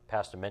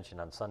Pastor mentioned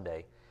on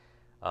Sunday.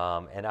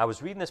 And I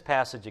was reading this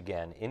passage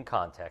again in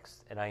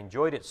context, and I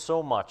enjoyed it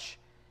so much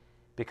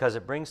because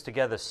it brings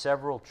together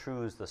several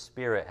truths the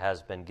Spirit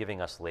has been giving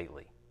us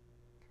lately.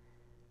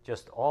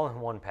 Just all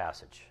in one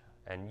passage.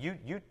 And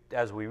you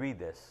as we read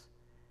this,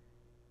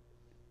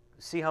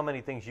 see how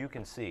many things you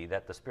can see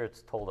that the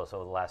Spirit's told us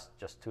over the last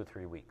just 2 or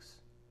 3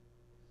 weeks.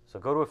 So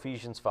go to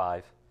Ephesians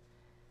 5,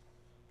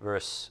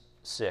 verse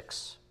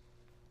 6,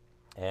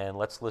 and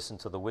let's listen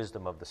to the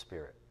wisdom of the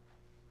Spirit.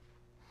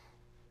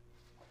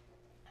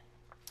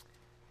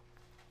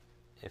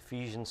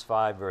 Ephesians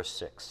 5, verse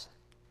 6.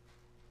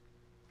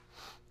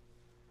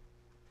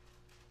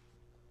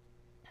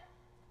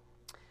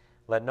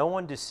 Let no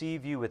one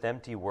deceive you with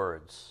empty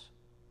words,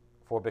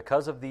 for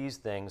because of these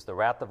things the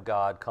wrath of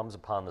God comes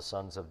upon the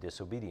sons of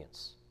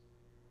disobedience.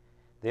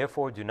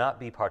 Therefore do not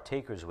be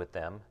partakers with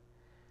them,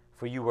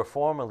 for you were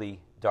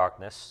formerly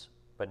darkness,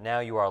 but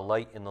now you are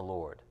light in the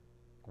Lord.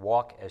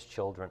 Walk as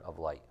children of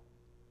light.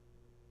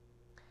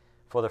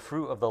 For the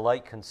fruit of the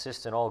light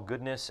consists in all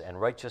goodness and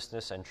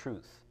righteousness and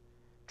truth,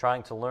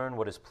 trying to learn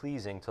what is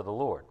pleasing to the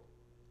Lord.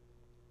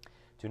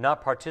 Do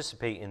not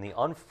participate in the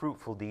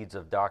unfruitful deeds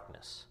of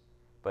darkness,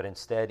 but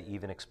instead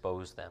even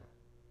expose them.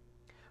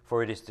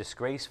 For it is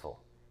disgraceful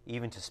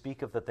even to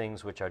speak of the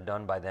things which are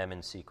done by them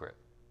in secret.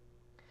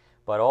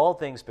 But all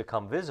things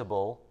become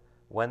visible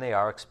when they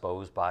are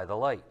exposed by the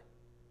light.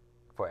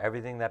 For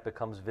everything that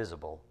becomes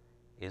visible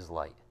is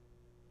light.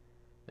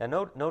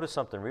 Now notice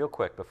something real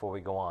quick before we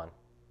go on.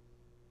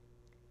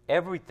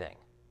 Everything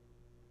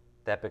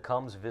that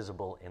becomes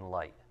visible in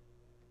light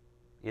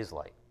is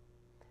light.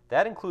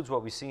 That includes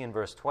what we see in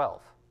verse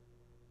 12.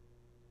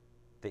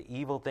 The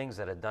evil things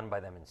that are done by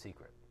them in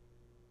secret.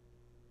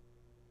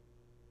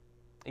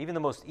 Even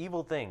the most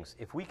evil things,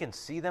 if we can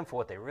see them for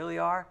what they really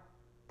are,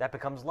 that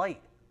becomes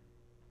light.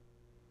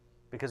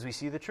 Because we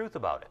see the truth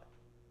about it.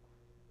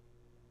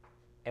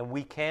 And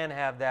we can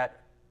have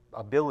that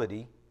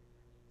ability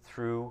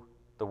through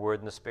the Word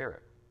and the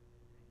Spirit.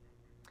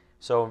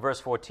 So in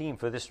verse 14,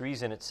 for this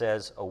reason it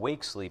says,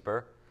 awake,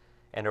 sleeper,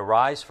 and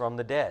arise from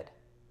the dead,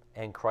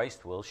 and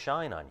Christ will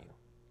shine on you.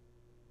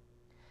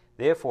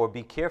 Therefore,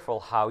 be careful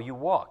how you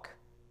walk.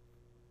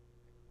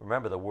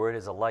 Remember, the Word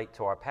is a light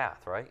to our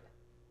path, right?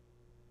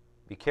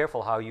 Be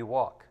careful how you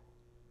walk,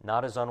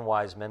 not as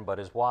unwise men, but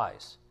as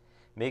wise,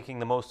 making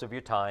the most of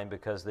your time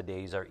because the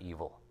days are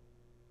evil.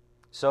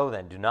 So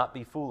then, do not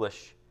be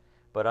foolish,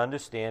 but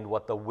understand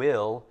what the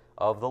will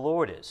of the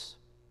Lord is.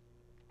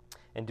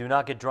 And do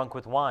not get drunk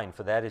with wine,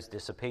 for that is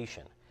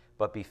dissipation,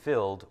 but be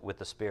filled with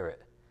the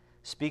Spirit,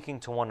 speaking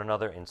to one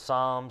another in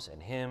psalms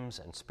and hymns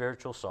and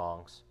spiritual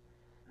songs,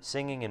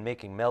 singing and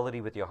making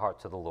melody with your heart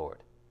to the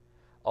Lord,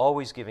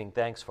 always giving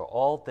thanks for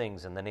all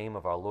things in the name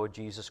of our Lord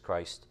Jesus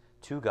Christ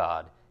to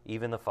God,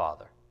 even the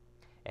Father,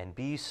 and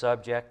be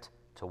subject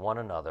to one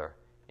another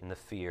in the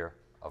fear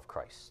of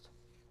Christ.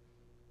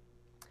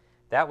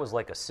 That was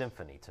like a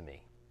symphony to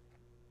me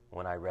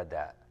when I read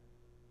that.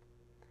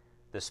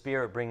 The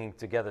Spirit bringing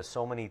together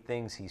so many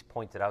things He's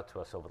pointed out to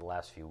us over the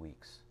last few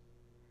weeks.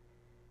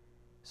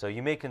 So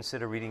you may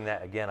consider reading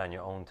that again on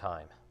your own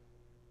time.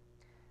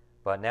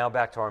 But now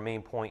back to our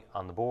main point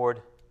on the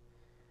board.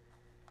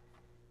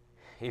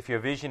 If your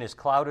vision is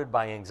clouded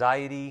by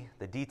anxiety,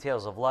 the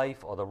details of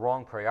life, or the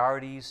wrong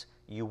priorities,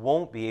 you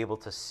won't be able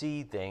to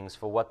see things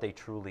for what they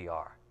truly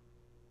are.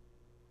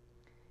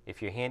 If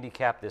you're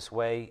handicapped this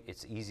way,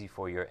 it's easy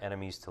for your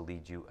enemies to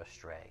lead you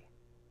astray.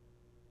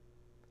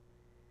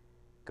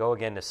 Go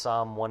again to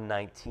Psalm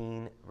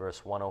 119,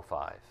 verse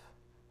 105.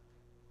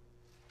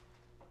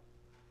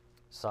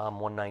 Psalm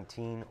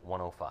 119,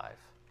 105.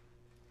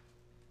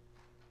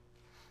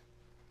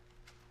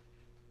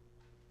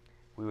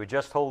 We were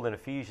just told in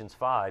Ephesians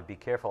 5, be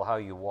careful how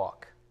you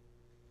walk.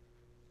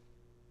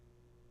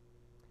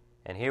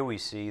 And here we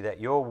see that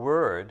your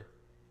word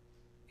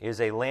is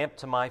a lamp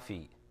to my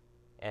feet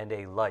and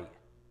a light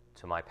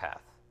to my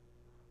path.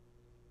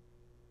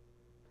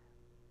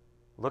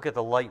 Look at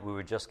the light we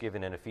were just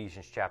given in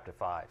Ephesians chapter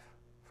 5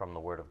 from the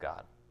Word of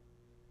God.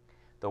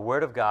 The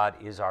Word of God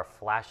is our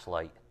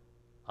flashlight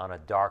on a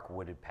dark,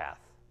 wooded path.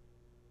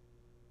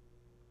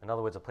 In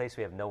other words, a place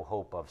we have no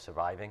hope of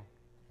surviving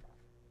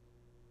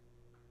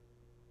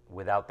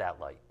without that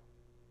light.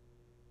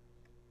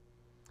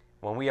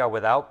 When we are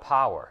without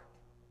power,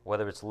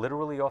 whether it's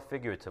literally or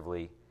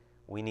figuratively,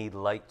 we need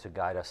light to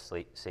guide us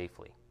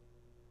safely.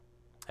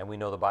 And we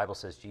know the Bible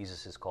says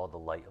Jesus is called the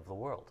light of the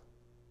world.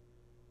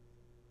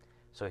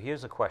 So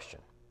here's a question.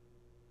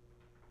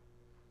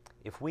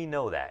 If we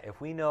know that,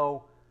 if we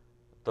know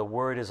the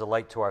Word is a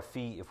light to our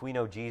feet, if we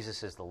know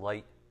Jesus is the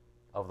light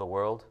of the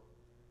world,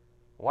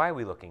 why are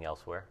we looking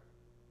elsewhere?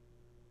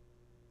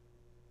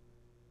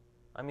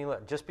 I mean,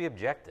 look, just be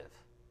objective.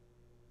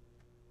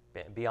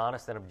 Be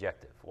honest and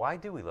objective. Why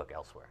do we look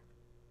elsewhere?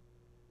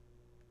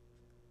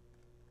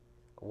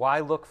 Why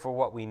look for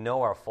what we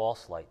know are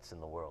false lights in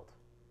the world?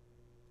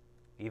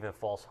 Even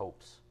false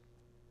hopes.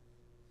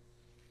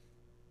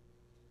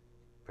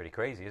 Pretty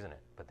crazy, isn't it?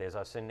 But there's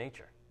our sin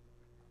nature,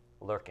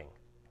 lurking,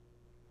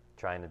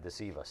 trying to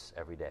deceive us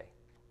every day.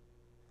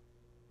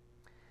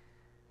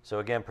 So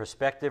again,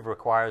 perspective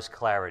requires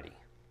clarity.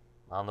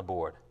 On the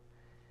board.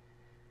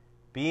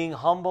 Being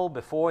humble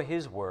before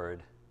His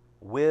word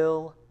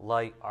will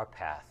light our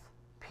path.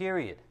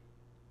 Period.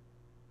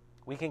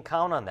 We can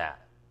count on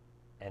that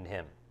and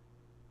Him.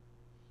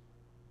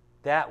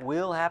 That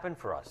will happen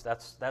for us.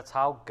 That's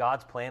how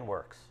God's plan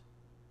works.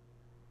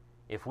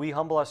 If we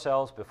humble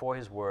ourselves before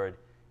His word,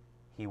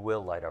 He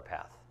will light our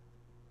path.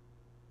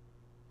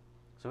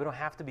 So we don't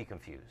have to be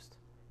confused.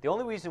 The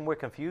only reason we're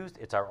confused,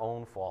 it's our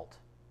own fault.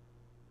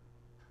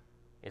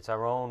 It's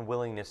our own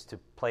willingness to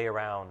play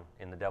around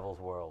in the devil's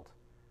world,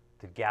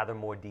 to gather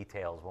more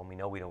details when we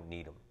know we don't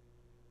need them.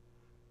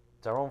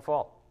 It's our own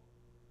fault.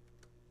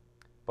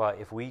 But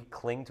if we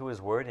cling to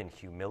His word in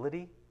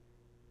humility,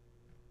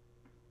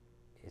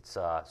 it's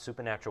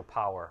supernatural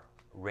power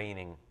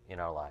reigning in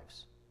our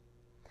lives.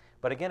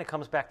 But again, it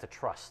comes back to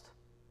trust.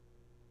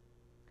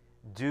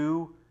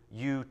 Do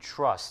you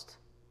trust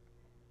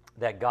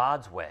that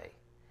God's way,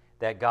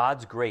 that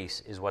God's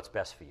grace is what's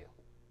best for you?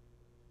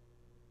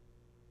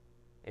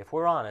 If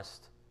we're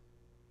honest,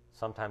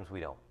 sometimes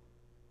we don't.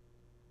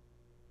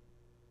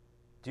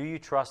 Do you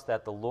trust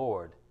that the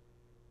Lord,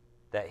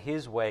 that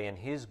His way and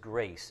His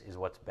grace is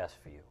what's best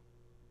for you?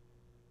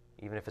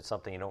 Even if it's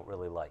something you don't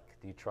really like.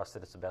 Do you trust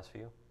that it's the best for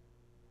you?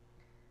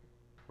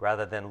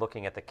 Rather than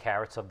looking at the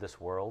carrots of this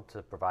world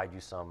to provide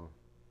you some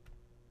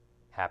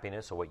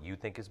happiness or what you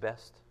think is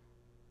best?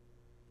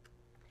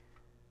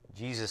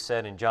 Jesus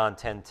said in John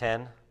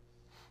 10:10,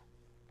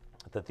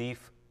 the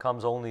thief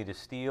comes only to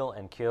steal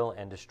and kill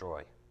and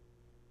destroy.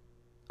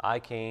 I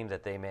came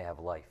that they may have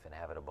life and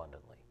have it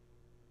abundantly.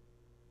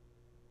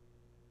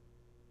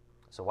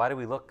 So why do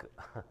we look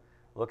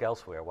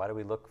elsewhere? Why do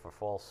we look for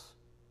false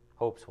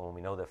hopes when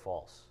we know they're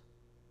false?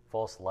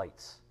 False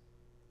lights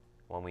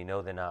when we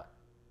know they're not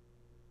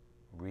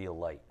real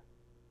light.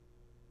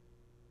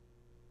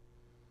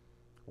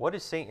 What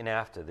is Satan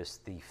after, this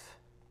thief?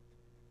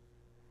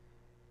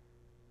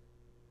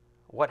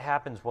 What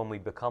happens when we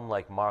become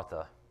like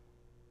Martha,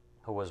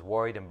 who was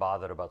worried and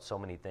bothered about so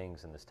many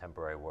things in this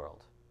temporary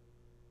world?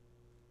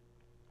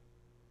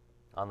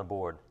 On the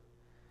board,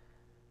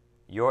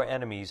 your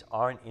enemies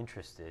aren't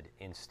interested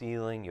in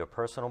stealing your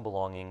personal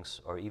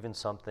belongings or even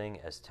something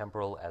as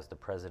temporal as the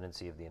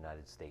presidency of the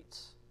United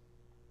States.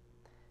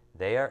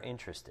 They are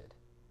interested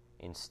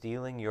in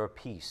stealing your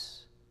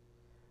peace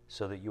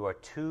so that you are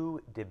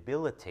too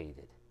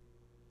debilitated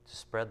to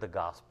spread the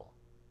gospel.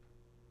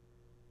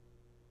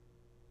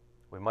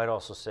 We might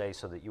also say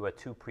so that you are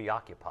too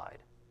preoccupied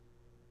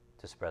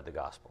to spread the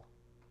gospel.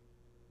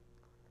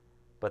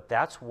 But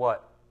that's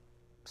what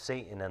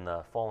Satan and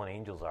the fallen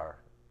angels are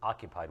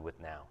occupied with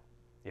now.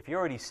 If you're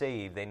already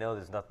saved, they know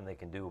there's nothing they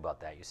can do about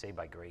that. You're saved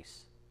by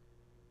grace.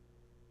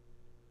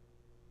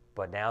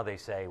 But now they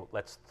say,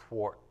 let's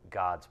thwart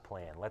God's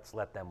plan. Let's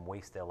let them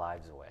waste their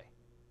lives away.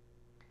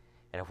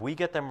 And if we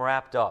get them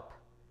wrapped up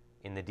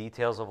in the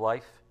details of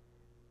life,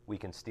 we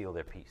can steal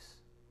their peace.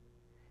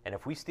 And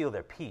if we steal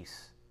their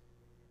peace,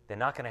 they're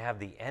not going to have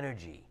the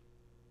energy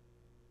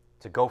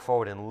to go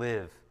forward and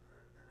live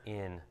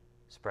in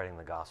spreading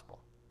the gospel.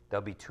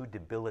 They'll be too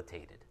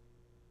debilitated.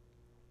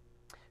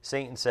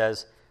 Satan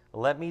says,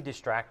 let me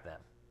distract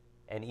them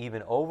and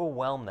even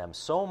overwhelm them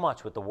so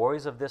much with the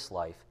worries of this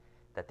life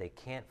that they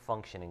can't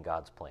function in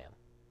God's plan,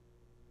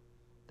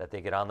 that they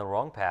get on the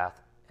wrong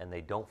path and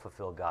they don't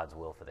fulfill God's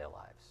will for their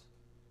lives.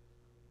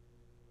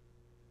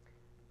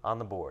 On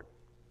the board,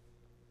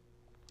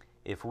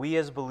 if we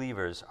as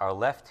believers are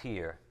left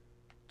here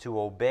to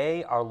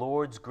obey our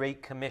Lord's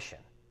great commission,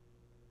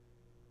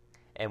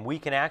 and we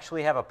can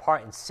actually have a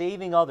part in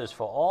saving others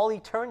for all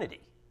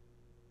eternity,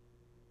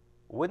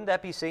 wouldn't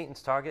that be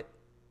Satan's target?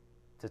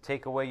 To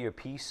take away your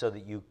peace so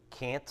that you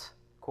can't,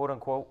 quote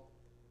unquote,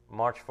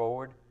 march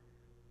forward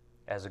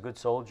as a good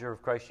soldier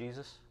of Christ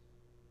Jesus?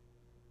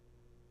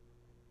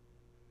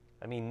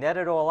 I mean, net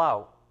it all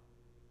out.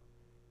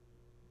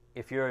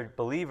 If you're a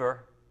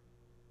believer,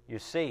 you're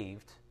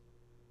saved,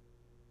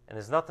 and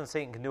there's nothing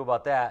Satan can do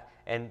about that.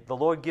 And the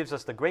Lord gives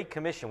us the Great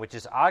Commission, which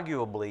is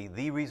arguably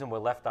the reason we're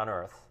left on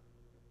earth.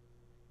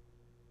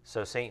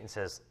 So Satan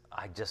says,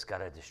 I just got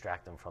to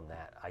distract them from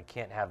that. I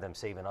can't have them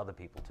saving other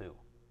people too.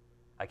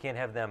 I can't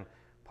have them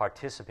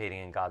participating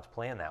in God's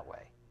plan that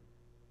way.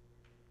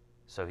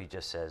 So he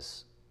just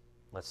says,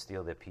 let's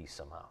steal their peace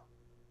somehow.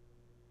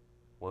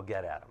 We'll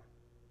get at them.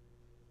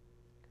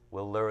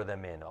 We'll lure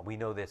them in. We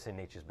know their sin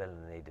nature is better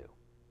than they do.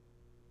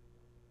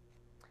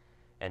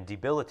 And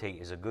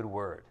debilitate is a good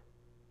word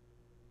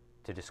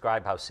to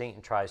describe how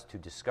Satan tries to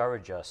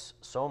discourage us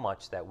so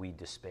much that we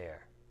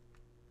despair,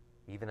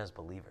 even as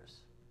believers.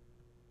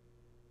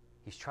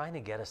 He's trying to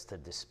get us to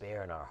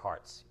despair in our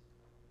hearts.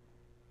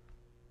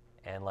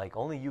 And like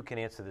only you can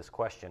answer this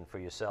question for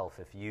yourself.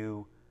 If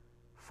you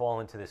fall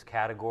into this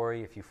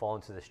category, if you fall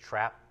into this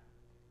trap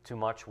too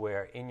much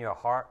where in your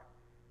heart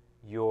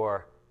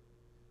you're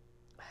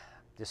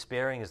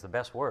despairing is the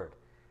best word.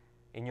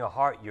 In your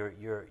heart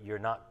you're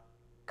not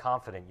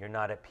confident, you're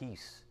not at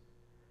peace.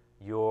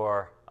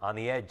 You're on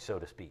the edge, so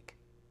to speak.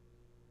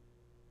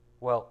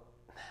 Well,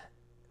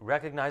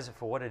 recognize it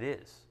for what it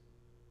is.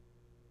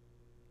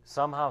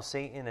 Somehow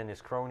Satan and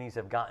his cronies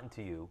have gotten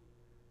to you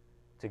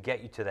to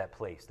get you to that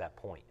place, that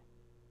point,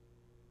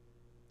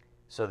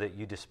 so that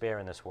you despair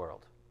in this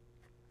world.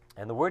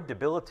 And the word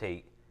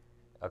debilitate,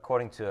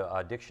 according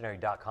to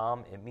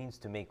dictionary.com, it means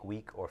to make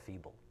weak or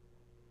feeble.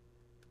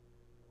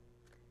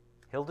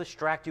 He'll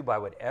distract you by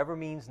whatever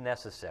means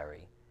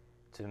necessary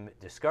to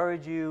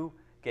discourage you,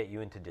 get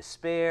you into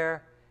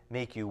despair,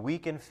 make you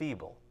weak and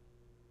feeble.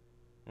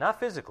 Not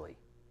physically,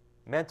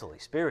 mentally,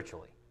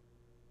 spiritually.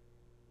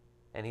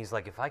 And he's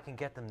like, if I can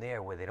get them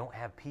there where they don't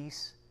have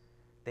peace,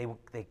 they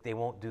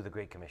won't do the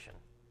Great Commission.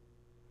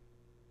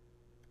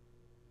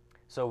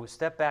 So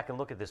step back and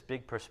look at this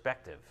big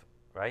perspective,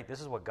 right? This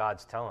is what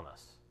God's telling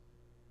us.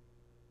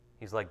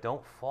 He's like,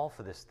 don't fall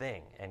for this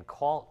thing, and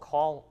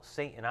call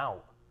Satan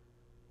out.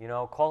 You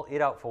know, call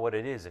it out for what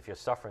it is if you're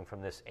suffering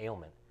from this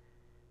ailment.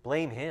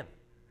 Blame him.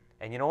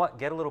 And you know what?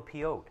 Get a little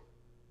PO'd.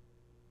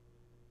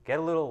 Get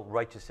a little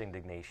righteous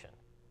indignation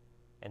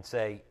and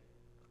say,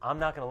 I'm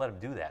not going to let him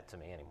do that to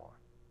me anymore.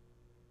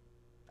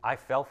 I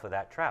fell for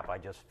that trap. I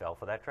just fell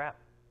for that trap.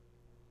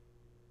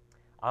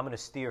 I'm going to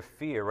steer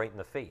fear right in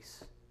the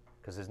face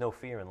because there's no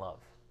fear in love.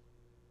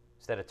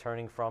 Instead of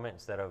turning from it,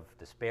 instead of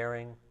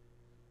despairing,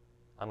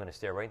 I'm going to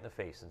stare right in the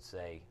face and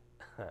say,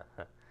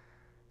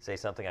 say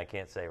something I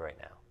can't say right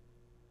now.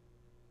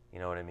 You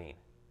know what I mean?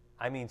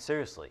 I mean,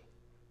 seriously,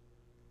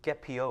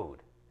 get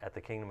PO'd at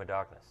the kingdom of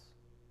darkness.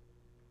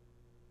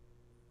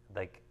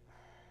 Like,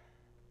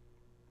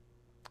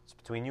 it's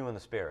between you and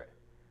the Spirit,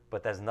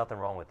 but there's nothing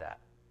wrong with that.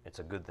 It's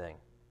a good thing.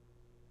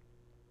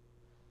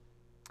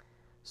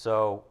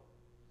 So,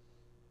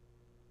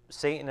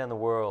 Satan and the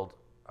world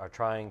are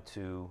trying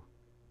to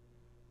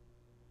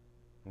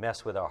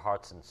mess with our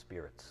hearts and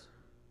spirits,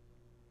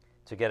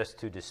 to get us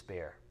to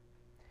despair,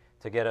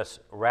 to get us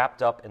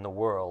wrapped up in the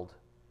world,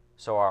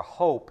 so our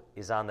hope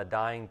is on the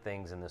dying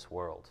things in this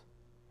world,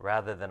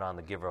 rather than on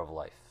the giver of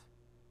life,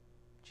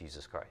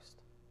 Jesus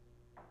Christ.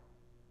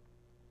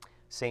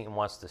 Satan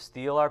wants to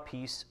steal our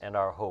peace and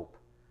our hope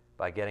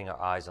by getting our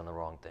eyes on the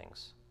wrong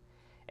things.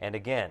 And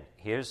again,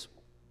 here's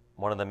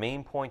one of the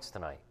main points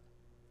tonight.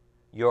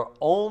 Your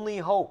only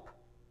hope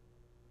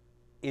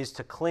is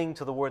to cling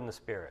to the Word and the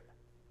Spirit.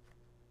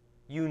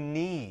 You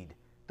need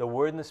the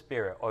Word and the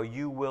Spirit, or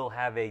you will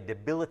have a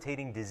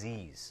debilitating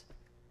disease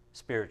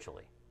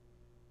spiritually.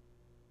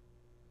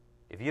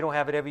 If you don't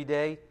have it every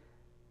day,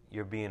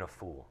 you're being a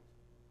fool.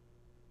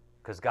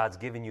 Because God's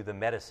given you the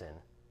medicine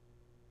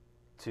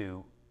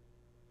to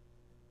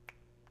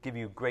give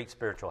you great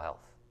spiritual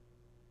health.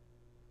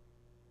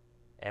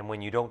 And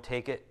when you don't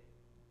take it,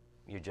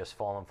 you're just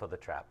falling for the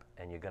trap,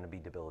 and you're going to be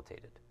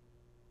debilitated.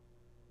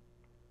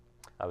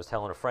 I was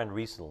telling a friend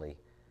recently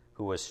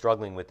who was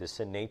struggling with this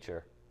sin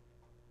nature,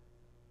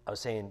 I was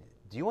saying,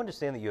 do you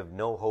understand that you have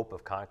no hope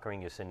of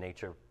conquering your sin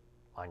nature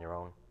on your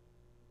own?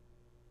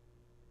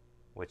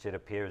 Which it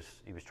appears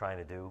he was trying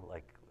to do.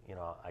 Like, you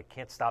know, I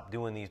can't stop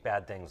doing these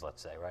bad things,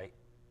 let's say, right?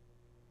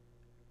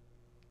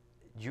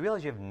 Do you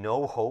realize you have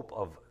no hope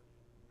of,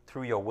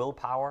 through your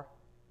willpower,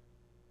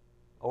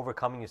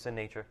 overcoming your sin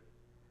nature?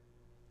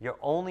 Your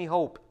only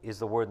hope is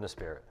the Word and the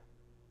Spirit.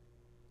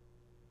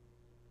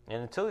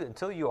 And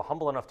until you're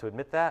humble enough to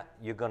admit that,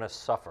 you're going to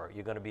suffer.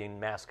 You're going to be in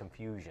mass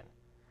confusion.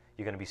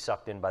 You're going to be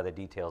sucked in by the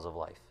details of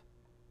life.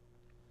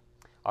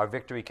 Our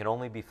victory can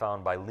only be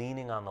found by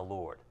leaning on the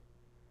Lord.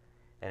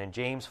 And in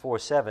James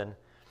 4:7,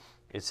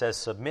 it says,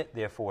 submit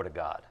therefore to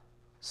God.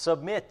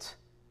 Submit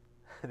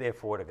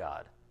therefore to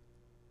God.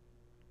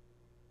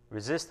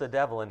 Resist the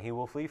devil and he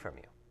will flee from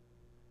you.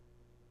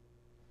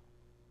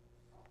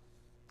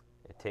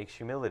 It takes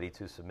humility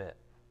to submit.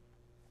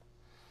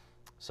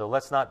 So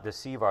let's not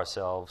deceive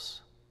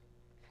ourselves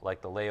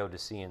like the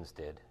Laodiceans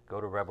did.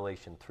 Go to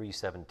Revelation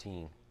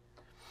 3:17.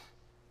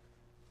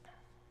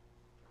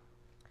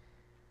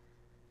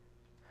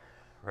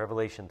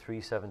 Revelation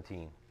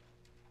 3:17.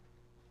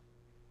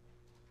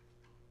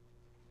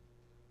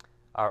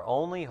 Our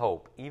only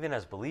hope, even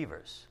as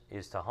believers,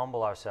 is to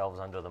humble ourselves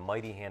under the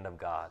mighty hand of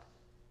God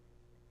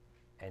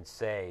and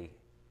say,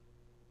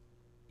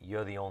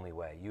 you're the only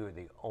way. You are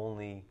the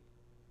only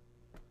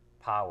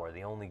power,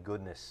 the only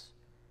goodness,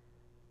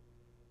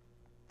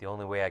 the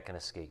only way I can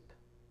escape.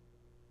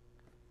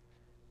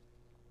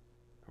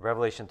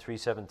 Revelation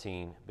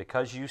 3:17,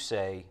 because you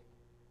say,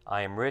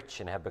 I am rich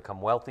and have become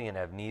wealthy and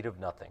have need of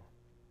nothing,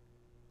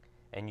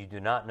 and you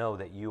do not know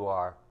that you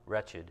are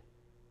wretched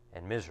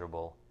and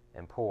miserable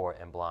and poor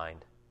and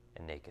blind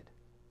and naked.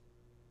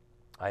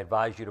 I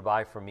advise you to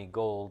buy from me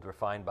gold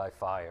refined by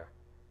fire,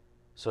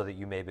 so that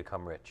you may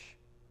become rich,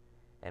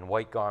 and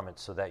white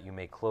garments so that you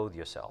may clothe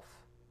yourself,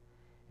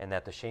 and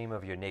that the shame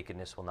of your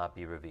nakedness will not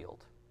be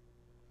revealed.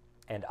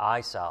 and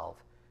eye salve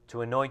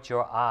to anoint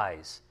your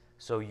eyes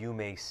so you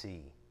may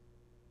see.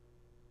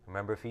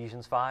 Remember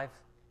Ephesians 5?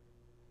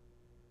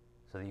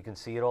 So that you can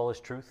see it all as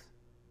truth.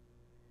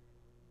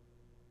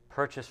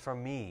 Purchase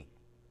from me,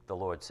 the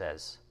Lord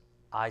says,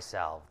 eye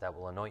salve that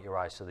will anoint your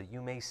eyes so that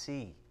you may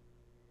see.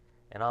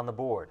 And on the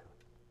board,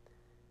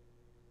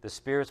 the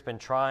Spirit's been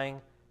trying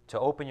to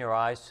open your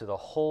eyes to the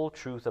whole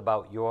truth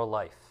about your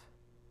life.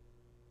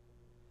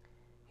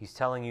 He's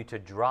telling you to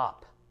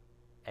drop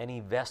any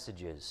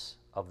vestiges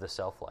of the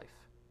self-life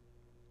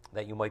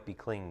that you might be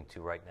clinging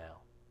to right now,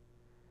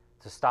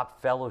 to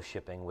stop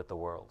fellowshipping with the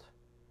world,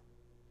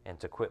 and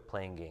to quit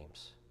playing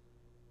games.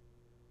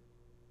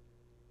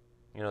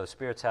 You know, the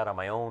Spirit's had on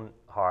my own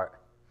heart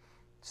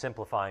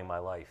simplifying my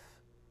life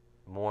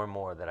more and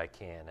more that I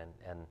can,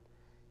 and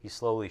He's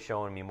slowly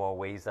showing me more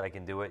ways that I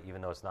can do it,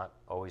 even though it's not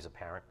always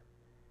apparent.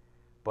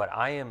 But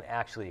I am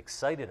actually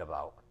excited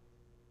about,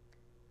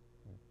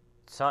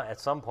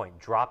 at some point,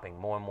 dropping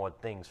more and more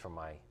things from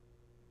my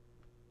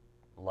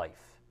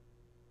life.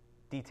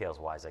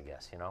 Details-wise, I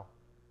guess, you know?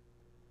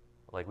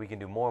 Like we can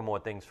do more and more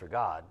things for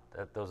God.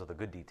 Those are the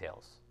good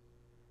details.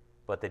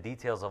 But the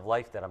details of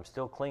life that I'm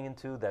still clinging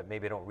to, that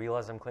maybe I don't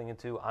realize I'm clinging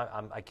to,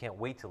 I can't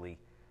wait till He,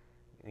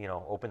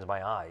 opens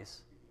my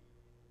eyes.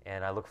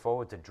 And I look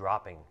forward to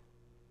dropping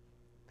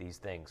these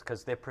things,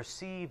 because they're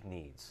perceived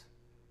needs,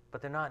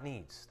 but they're not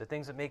needs. They're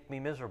things that make me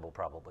miserable,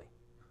 probably,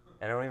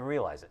 and I don't even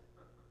realize it.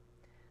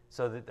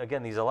 So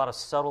again, these are a lot of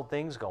subtle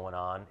things going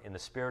on in the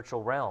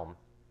spiritual realm,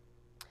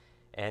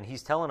 and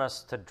He's telling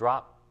us to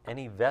drop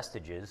any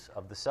vestiges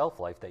of the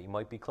self-life that you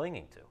might be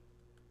clinging to.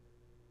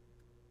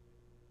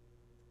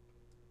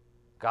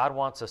 God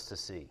wants us to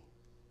see.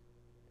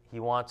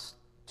 He wants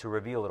to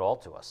reveal it all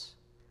to us,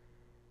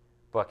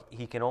 but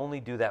He can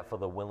only do that for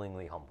the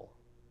willingly humble.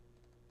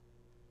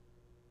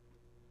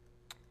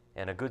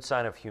 And a good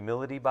sign of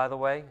humility, by the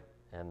way,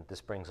 and this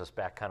brings us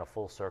back kind of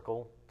full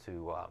circle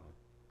to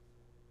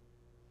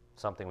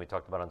something we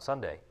talked about on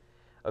Sunday.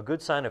 A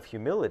good sign of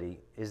humility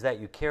is that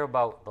you care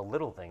about the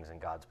little things in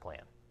God's plan.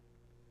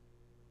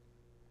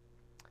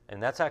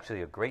 And that's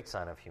actually a great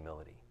sign of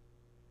humility.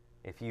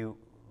 If you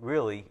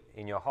really,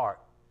 in your heart,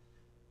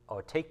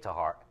 or take to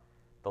heart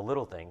the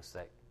little things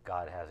that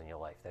God has in your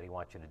life, that He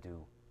wants you to do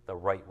the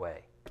right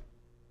way,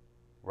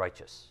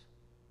 righteous.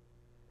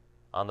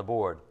 On the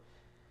board,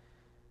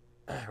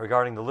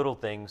 regarding the little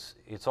things,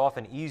 it's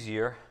often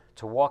easier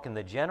to walk in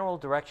the general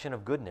direction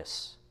of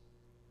goodness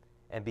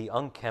and be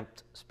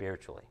unkempt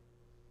spiritually.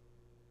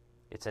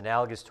 It's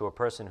analogous to a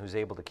person who's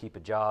able to keep a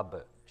job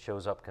but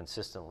shows up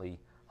consistently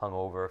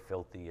hungover,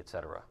 filthy,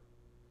 etc.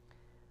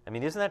 I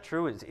mean, isn't that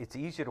true? It's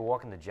easier to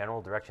walk in the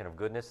general direction of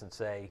goodness and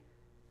say,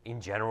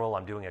 in general,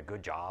 I'm doing a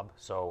good job,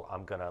 so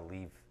I'm going to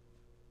leave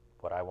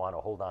what I want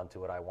to, hold on to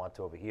what I want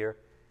to over here.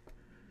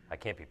 I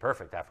can't be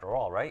perfect after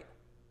all, right?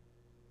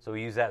 So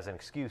we use that as an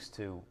excuse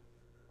to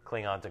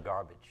cling on to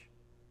garbage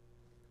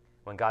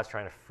when God's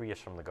trying to free us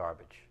from the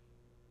garbage.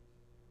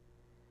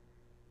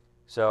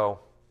 So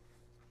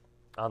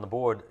on the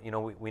board,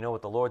 we know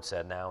what the Lord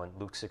said now in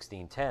Luke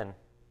 16:10.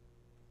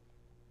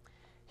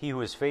 He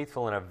who is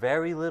faithful in a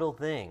very little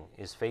thing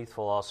is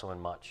faithful also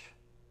in much.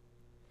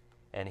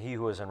 And he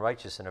who is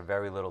unrighteous in a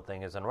very little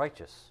thing is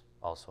unrighteous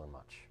also in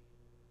much.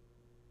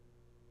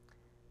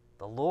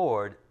 The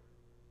Lord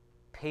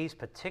pays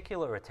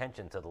particular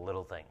attention to the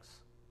little things.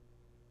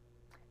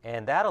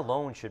 And that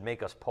alone should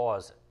make us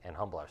pause and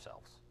humble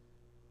ourselves.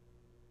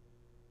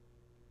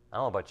 I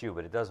don't know about you,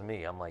 but it does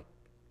me. I'm like,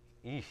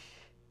 eesh,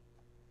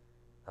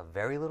 the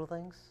very little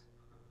things?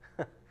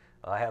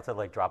 I have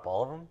to drop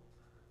all of them?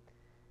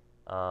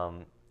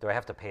 Do I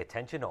have to pay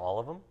attention to all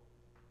of them?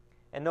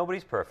 And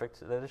nobody's perfect,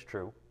 that is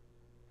true.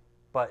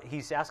 But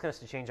He's asking us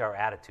to change our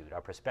attitude,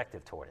 our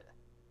perspective toward it.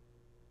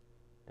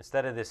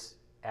 Instead of this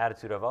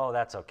attitude of, oh,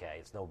 that's okay,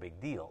 it's no big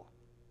deal.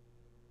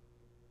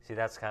 See,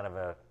 that's kind of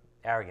a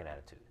arrogant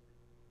attitude,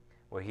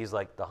 where He's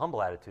like, the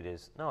humble attitude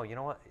is, no, you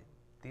know what?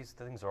 These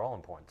things are all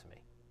important to me.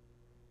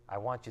 I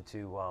want you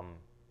to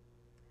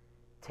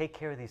take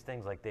care of these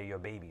things like they're your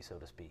baby, so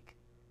to speak.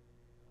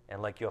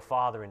 And like your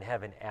Father in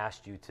heaven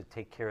asked you to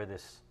take care of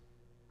this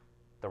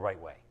the right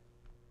way.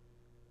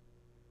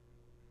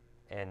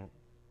 And,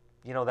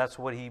 that's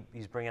what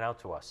He's bringing out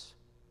to us.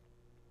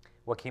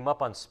 What came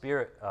up on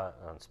Sunday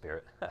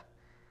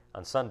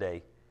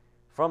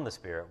from the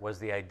Spirit was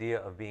the idea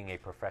of being a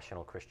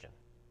professional Christian.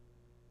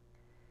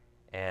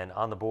 And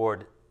on the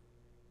board,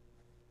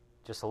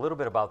 just a little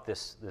bit about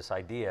this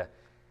idea.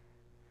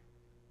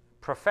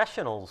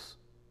 Professionals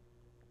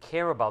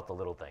care about the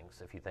little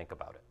things, if you think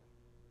about it.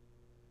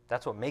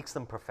 That's what makes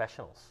them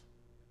professionals,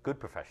 good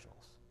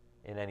professionals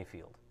in any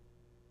field.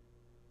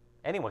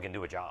 Anyone can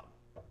do a job,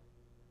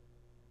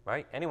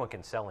 right? Anyone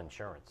can sell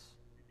insurance.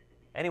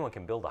 Anyone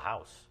can build a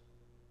house.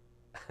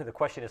 The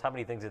question is, how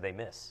many things did they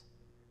miss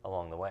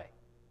along the way?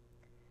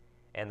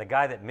 And the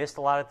guy that missed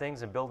a lot of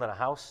things in building a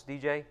house,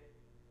 DJ,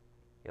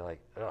 you're like,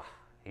 ugh,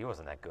 he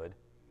wasn't that good.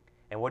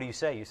 And what do you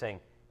say? You're saying,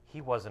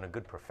 he wasn't a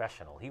good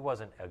professional. He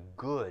wasn't a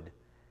good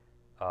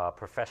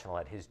professional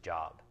at his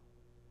job.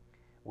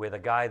 Where the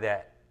guy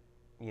that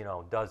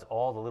does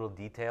all the little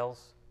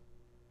details,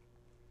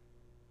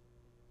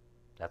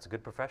 that's a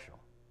good professional.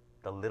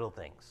 The little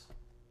things.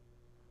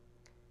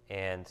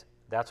 And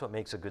that's what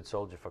makes a good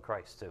soldier for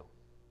Christ, too,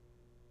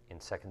 in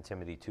 2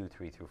 Timothy 2,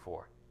 3 through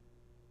 4.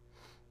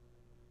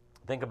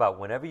 Think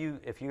about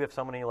if you have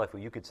someone in your life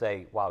where you could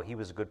say, wow, he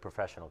was a good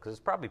professional, because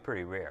it's probably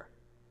pretty rare.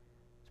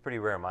 It's pretty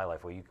rare in my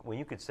life when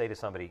you could say to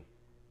somebody,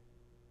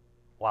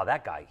 wow,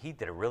 that guy, he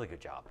did a really good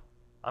job.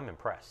 I'm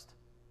impressed.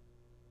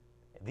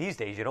 These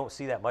days, you don't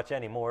see that much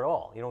anymore at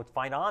all. You don't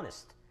find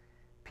honest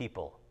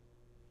people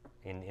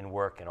in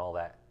work and all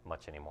that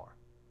much anymore.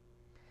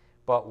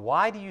 But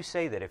why do you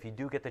say that if you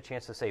do get the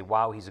chance to say,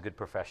 wow, he's a good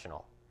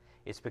professional?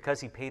 It's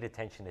because he paid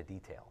attention to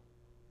detail.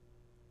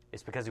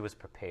 It's because he was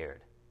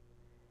prepared.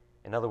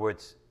 In other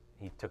words,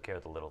 he took care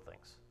of the little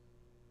things.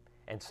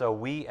 And so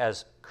we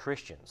as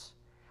Christians,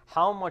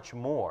 how much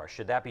more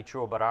should that be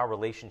true about our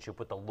relationship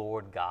with the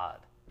Lord God,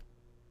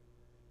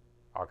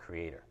 our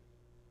Creator?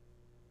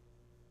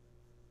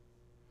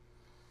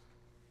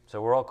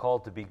 So we're all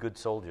called to be good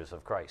soldiers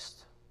of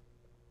Christ.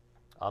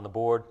 On the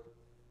board,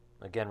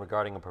 again,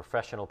 regarding a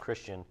professional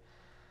Christian,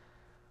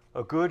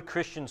 a good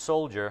Christian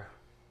soldier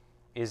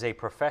is a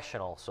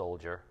professional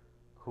soldier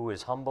who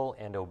is humble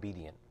and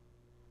obedient,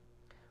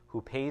 who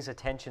pays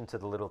attention to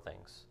the little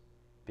things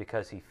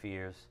because he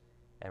fears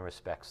and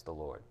respects the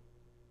Lord.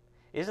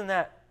 Isn't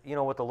that,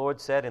 what the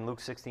Lord said in Luke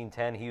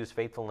 16:10, he who is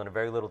faithful in a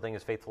very little thing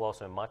is faithful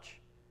also in much?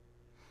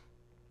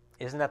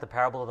 Isn't that the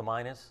parable of the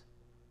minas?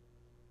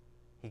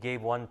 He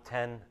gave 1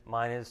 10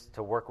 minas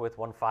to work with,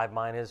 1 5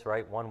 minas,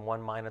 right?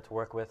 1 mina to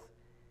work with.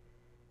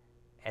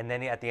 And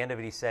then at the end of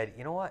it, he said,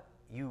 you know what?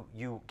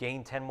 You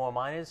gained 10 more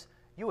minas.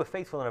 You were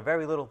faithful in a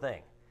very little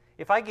thing.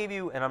 If I gave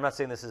you, and I'm not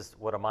saying this is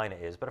what a mina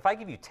is, but if I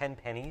give you 10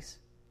 pennies,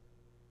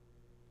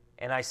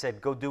 and I said,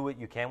 go do what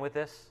you can with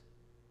this,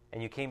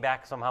 and you came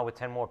back somehow with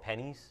 10 more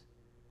pennies,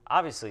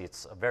 obviously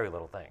it's a very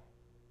little thing.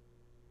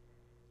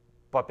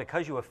 But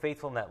because you were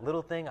faithful in that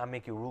little thing, I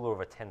make you ruler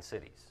over 10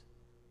 cities.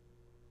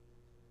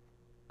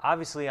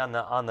 Obviously, on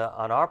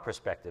our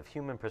perspective,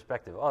 human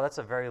perspective, oh, that's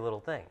a very little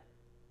thing.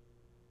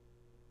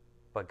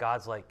 But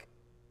God's like,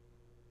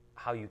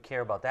 how you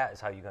care about that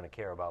is how you're going to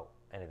care about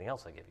anything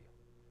else I give you.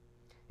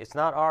 It's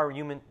not our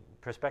human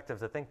perspective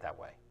to think that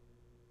way.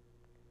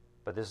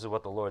 But this is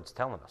what the Lord's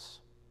telling us.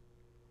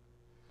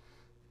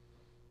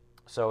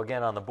 So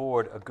again, on the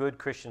board, a good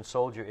Christian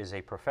soldier is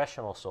a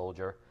professional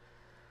soldier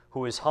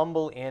who is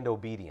humble and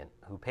obedient,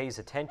 who pays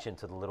attention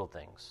to the little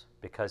things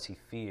because he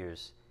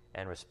fears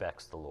and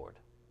respects the Lord.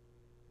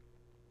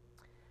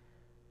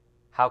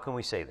 How can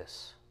we say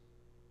this?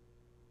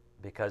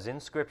 Because in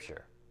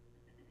Scripture,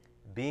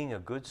 being a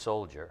good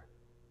soldier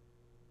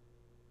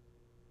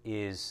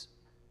is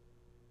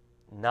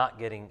not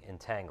getting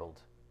entangled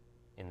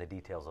in the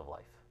details of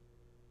life.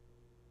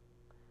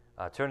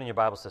 Turn in your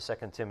Bibles to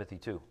 2 Timothy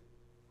 2,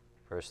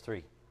 verse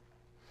 3.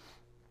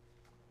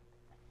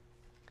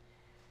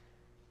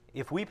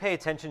 If we pay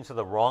attention to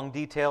the wrong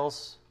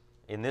details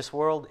in this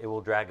world, it will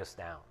drag us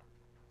down.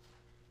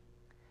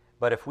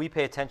 But if we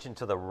pay attention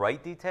to the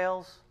right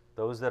details,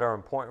 those that are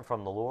important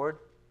from the Lord,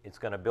 it's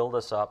going to build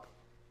us up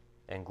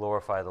and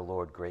glorify the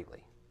Lord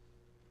greatly.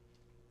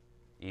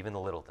 Even the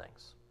little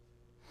things.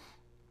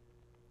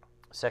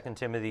 2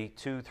 Timothy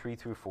 2, 3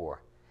 through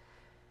 4.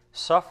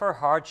 Suffer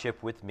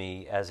hardship with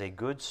me as a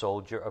good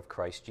soldier of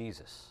Christ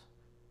Jesus.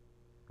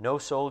 No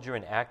soldier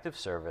in active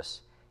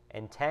service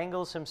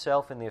entangles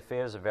himself in the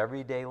affairs of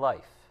everyday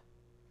life,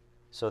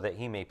 so that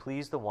he may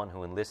please the one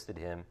who enlisted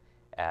him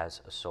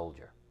as a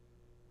soldier.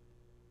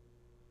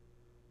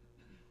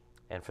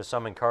 And for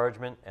some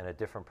encouragement and a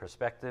different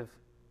perspective,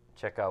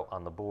 check out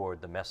on the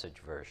board the Message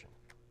version.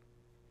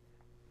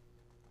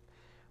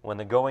 When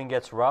the going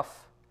gets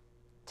rough,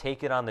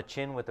 take it on the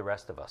chin with the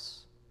rest of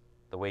us,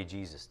 the way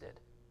Jesus did.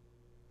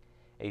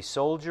 A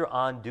soldier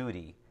on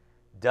duty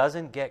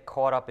doesn't get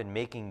caught up in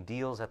making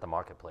deals at the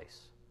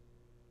marketplace.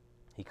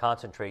 He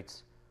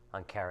concentrates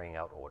on carrying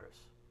out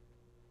orders.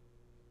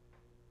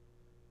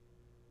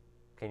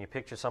 Can you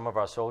picture some of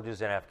our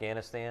soldiers in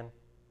Afghanistan?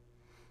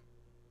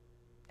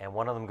 And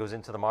one of them goes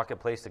into the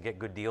marketplace to get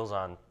good deals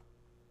on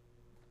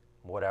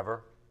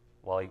whatever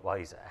while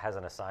he has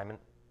an assignment,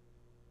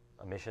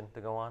 a mission to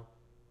go on.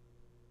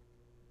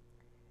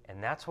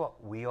 And that's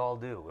what we all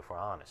do if we're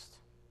honest.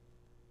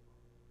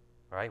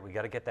 Right? We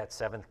got to get that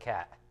 7th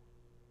cat.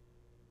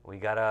 We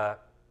got to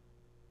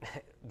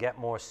get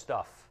more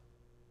stuff.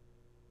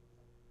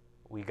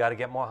 We got to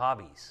get more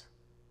hobbies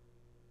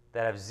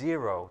that have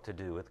zero to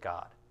do with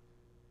God.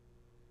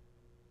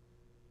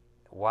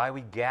 Why are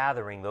we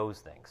gathering those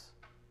things?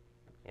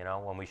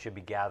 When we should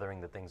be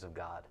gathering the things of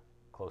God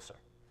closer.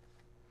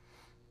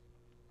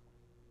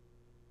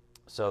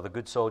 So the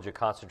good soldier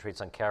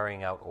concentrates on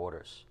carrying out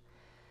orders.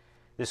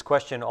 This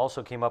question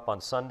also came up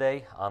on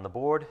Sunday on the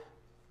board.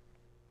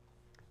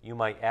 You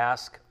might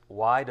ask,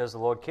 why does the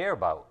Lord care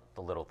about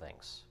the little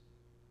things?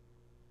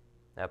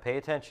 Now pay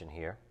attention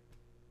here.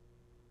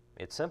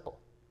 It's simple.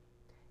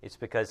 It's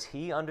because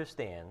he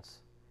understands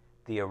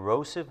the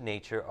erosive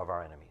nature of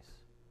our enemies.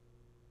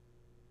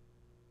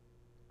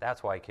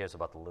 That's why he cares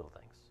about the little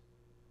things.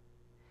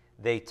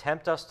 They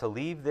tempt us to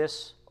leave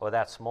this or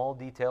that small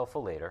detail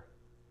for later,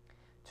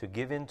 to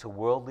give in to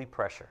worldly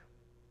pressure,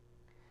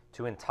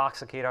 to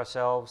intoxicate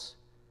ourselves,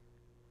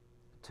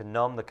 to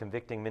numb the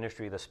convicting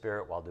ministry of the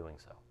Spirit while doing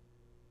so.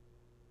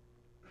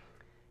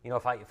 You know,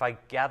 if I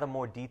gather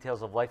more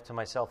details of life to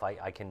myself,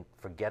 I can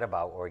forget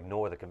about or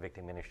ignore the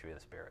convicting ministry of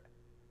the Spirit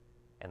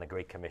and the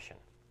Great Commission.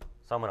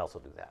 Someone else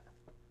will do that.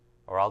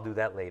 Or I'll do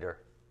that later.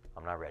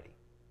 I'm not ready.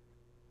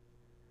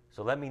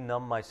 So let me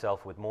numb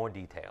myself with more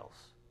details.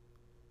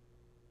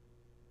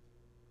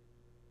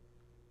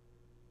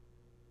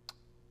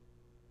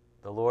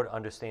 The Lord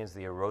understands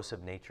the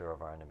erosive nature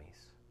of our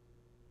enemies.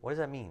 What does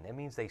that mean? That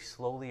means they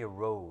slowly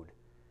erode,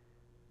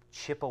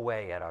 chip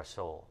away at our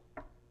soul,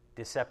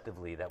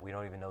 deceptively, that we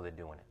don't even know they're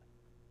doing it.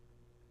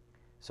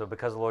 So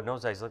because the Lord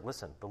knows that, he's like,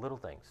 listen, the little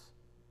things.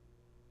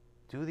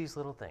 Do these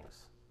little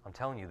things. I'm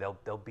telling you,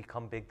 they'll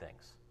become big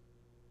things.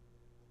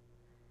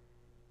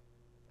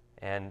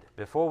 And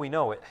before we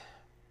know it,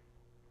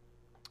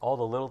 all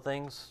the little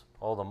things,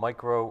 all the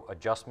micro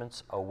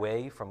adjustments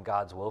away from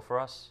God's will for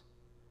us,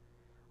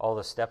 all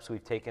the steps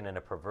we've taken in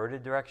a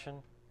perverted direction,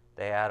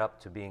 they add up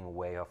to being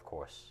way off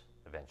course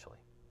eventually.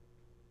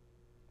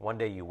 One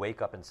day you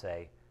wake up and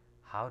say,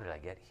 how did I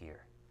get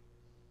here?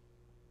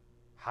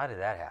 How did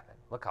that happen?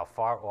 Look how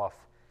far off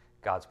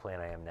God's plan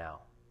I am now.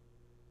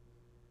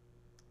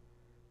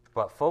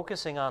 But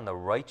focusing on the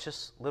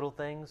righteous little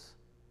things,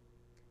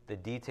 the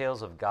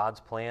details of God's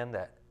plan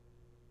that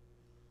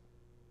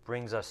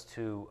brings us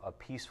to a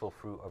peaceful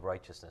fruit of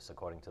righteousness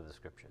according to the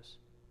Scriptures.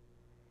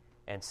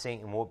 And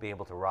Satan won't be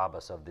able to rob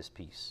us of this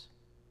peace.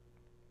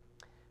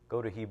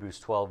 Go to Hebrews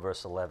 12,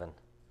 verse 11,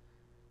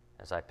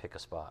 as I pick a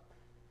spot.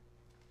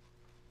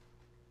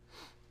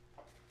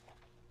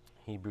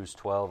 Hebrews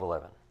 12,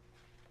 11.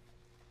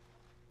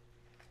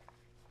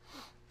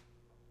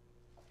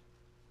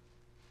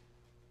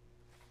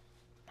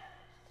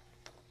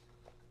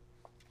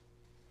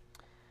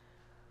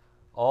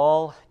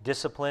 All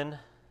discipline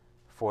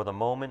for the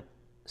moment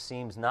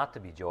seems not to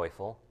be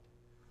joyful,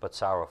 but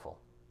sorrowful.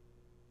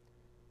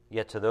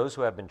 Yet to those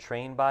who have been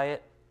trained by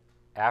it,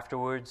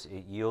 afterwards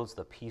it yields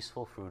the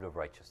peaceful fruit of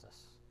righteousness.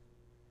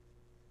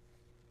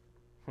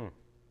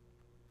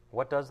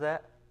 What does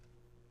that?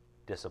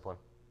 Discipline.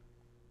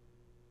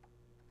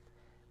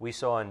 We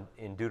saw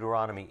in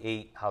Deuteronomy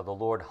 8 how the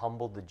Lord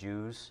humbled the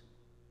Jews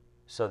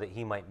so that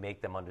he might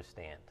make them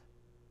understand.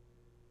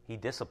 He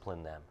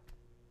disciplined them.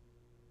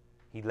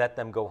 He let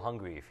them go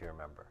hungry, if you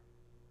remember,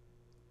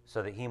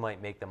 so that he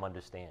might make them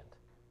understand.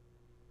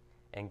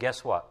 And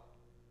guess what?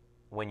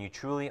 When you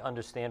truly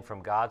understand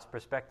from God's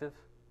perspective,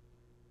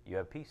 you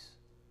have peace.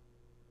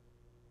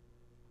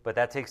 But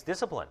that takes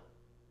discipline.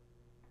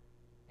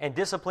 And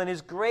discipline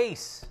is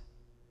grace.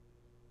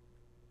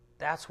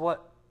 That's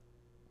what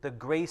the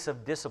grace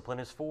of discipline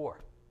is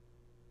for,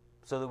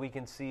 so that we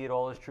can see it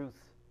all as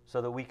truth,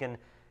 so that we can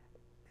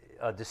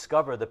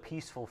discover the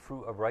peaceful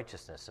fruit of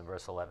righteousness in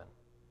verse 11.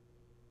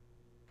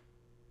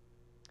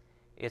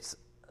 It's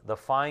the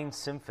fine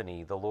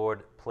symphony the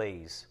Lord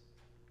plays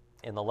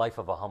in the life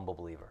of a humble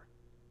believer.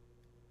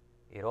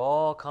 It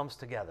all comes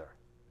together.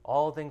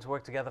 All things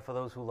work together for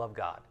those who love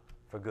God,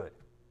 for good.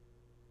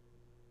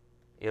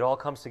 It all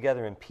comes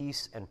together in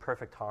peace and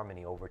perfect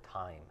harmony over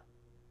time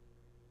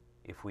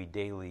if we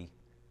daily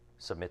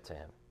submit to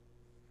him.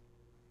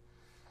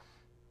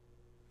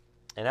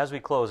 And as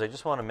we close, I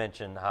just want to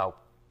mention how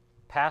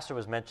Pastor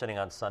was mentioning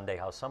on Sunday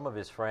how some of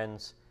his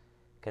friends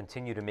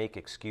continue to make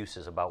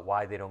excuses about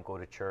why they don't go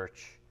to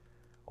church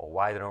or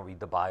why they don't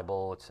read the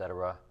Bible,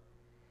 etc.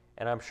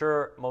 And I'm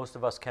sure most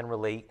of us can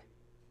relate.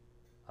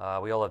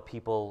 We all have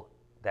people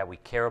that we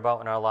care about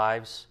in our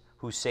lives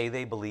who say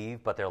they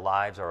believe, but their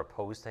lives are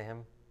opposed to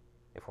him,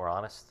 if we're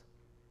honest.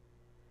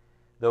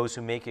 Those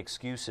who make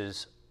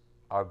excuses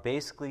are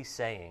basically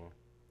saying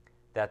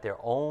that their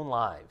own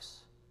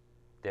lives,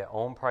 their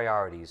own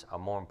priorities are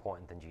more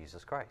important than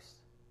Jesus Christ.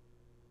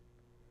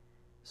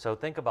 So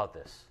think about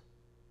this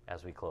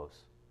as we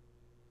close.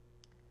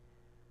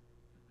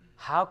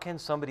 How can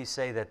somebody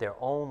say that their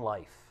own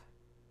life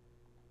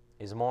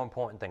is more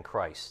important than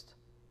Christ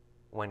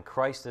when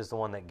Christ is the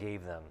one that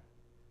gave them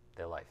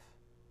their life?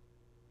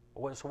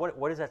 So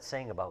what is that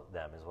saying about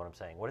them is what I'm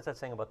saying. What is that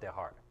saying about their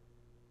heart?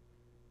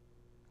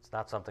 It's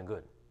not something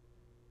good.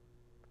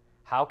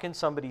 How can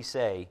somebody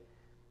say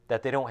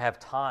that they don't have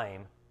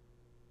time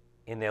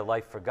in their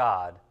life for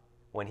God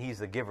when he's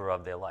the giver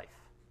of their life?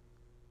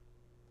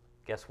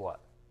 Guess what?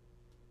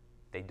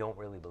 They don't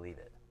really believe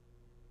it.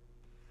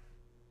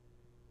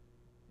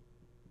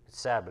 It's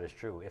sad, but it's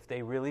true. If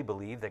they really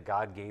believe that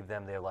God gave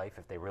them their life,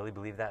 if they really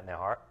believe that in their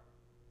heart,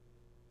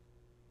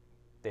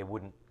 they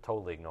wouldn't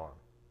totally ignore him.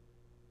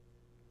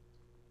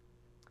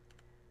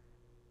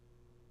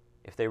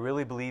 If they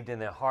really believed in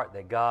their heart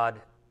that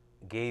God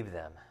gave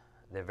them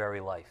their very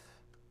life,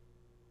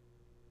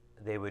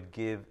 they would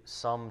give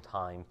some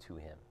time to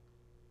him,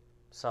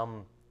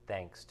 some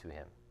thanks to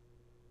him.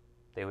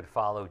 They would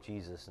follow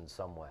Jesus in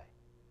some way.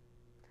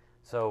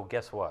 So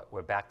guess what?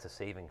 We're back to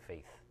saving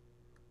faith.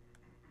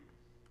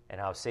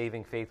 and how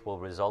saving faith will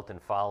result in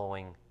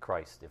following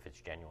Christ if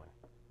it's genuine.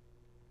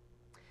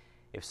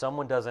 If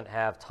someone doesn't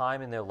have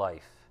time in their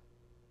life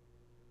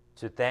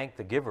to thank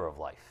the giver of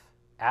life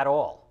at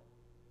all,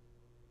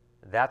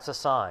 that's a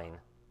sign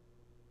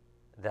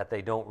that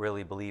they don't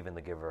really believe in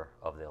the giver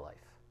of their life.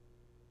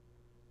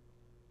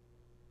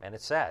 And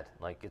it's sad.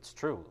 Like, it's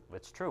true.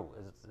 It's true.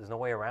 There's no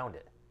way around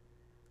it.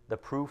 The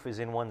proof is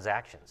in one's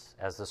actions,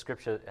 as the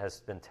scripture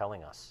has been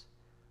telling us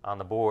on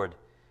the board.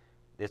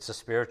 It's a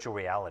spiritual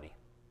reality.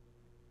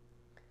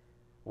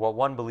 What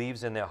one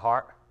believes in their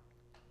heart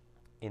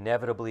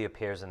inevitably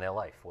appears in their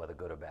life, whether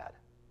good or bad.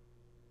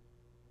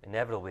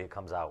 Inevitably, it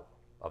comes out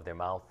of their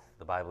mouth,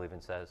 the Bible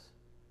even says.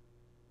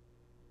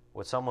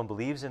 What someone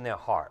believes in their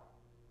heart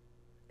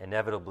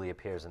inevitably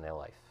appears in their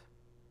life.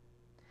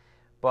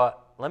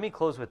 But let me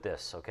close with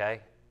this, okay?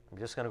 I'm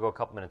just going to go a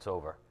couple minutes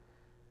over.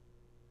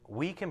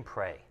 We can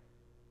pray.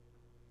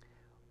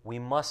 We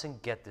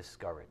mustn't get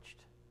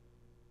discouraged.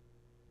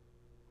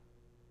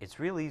 It's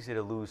real easy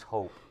to lose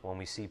hope when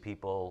we see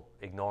people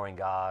ignoring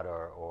God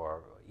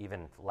or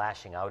even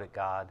lashing out at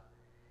God.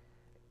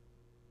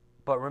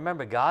 But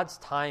remember, God's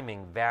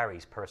timing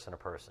varies person to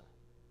person.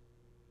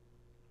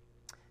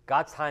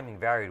 God's timing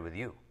varied with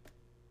you.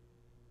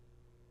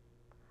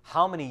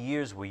 How many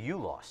years were you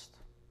lost?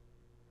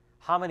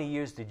 How many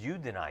years did you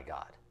deny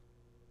God?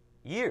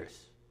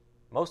 Years,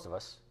 most of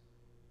us.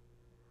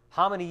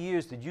 How many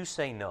years did you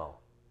say no?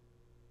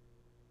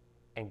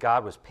 And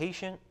God was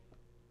patient.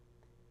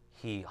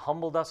 He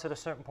humbled us at a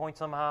certain point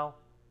somehow.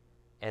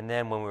 And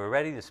then when we were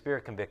ready, the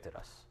Spirit convicted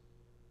us.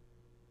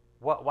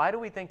 Why do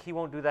we think He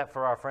won't do that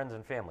for our friends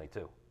and family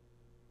too?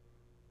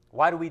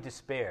 Why do we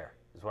despair,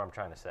 is what I'm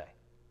trying to say.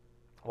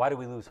 Why do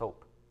we lose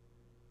hope?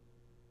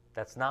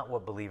 That's not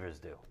what believers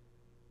do.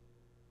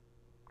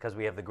 Because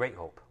we have the great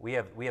hope. We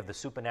have the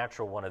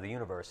supernatural one of the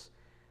universe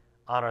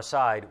on our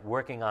side,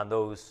 working on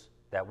those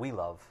that we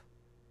love,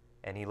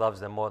 and He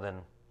loves them more than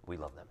we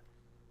love them.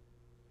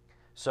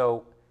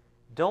 So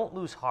don't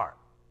lose heart.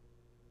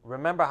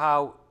 Remember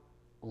how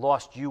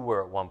lost you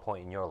were at one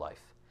point in your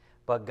life.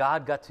 But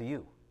God got to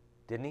you,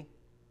 didn't He?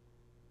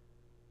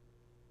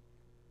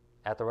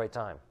 At the right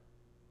time.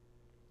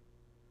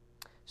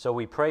 So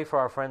we pray for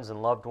our friends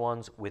and loved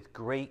ones with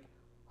great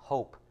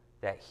hope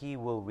that He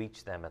will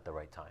reach them at the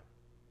right time.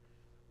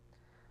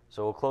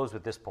 So we'll close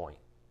with this point.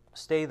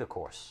 Stay the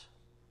course.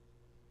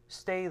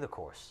 Stay the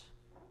course.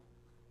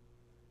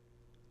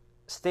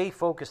 Stay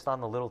focused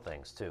on the little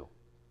things too.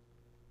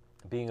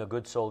 Being a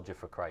good soldier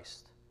for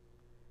Christ.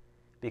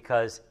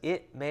 Because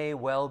it may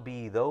well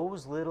be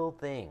those little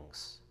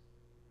things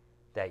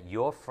that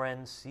your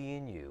friends see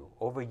in you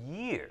over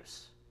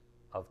years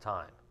of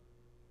time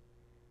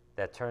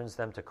that turns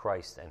them to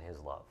Christ and His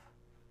love.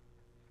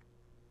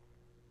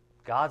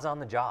 God's on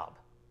the job.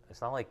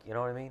 It's not like, you know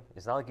what I mean?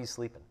 It's not like He's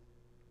sleeping.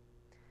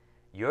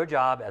 Your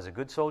job as a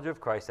good soldier of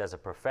Christ, as a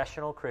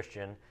professional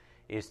Christian,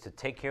 is to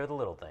take care of the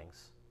little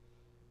things,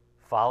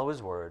 follow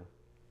His word,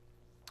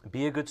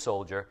 be a good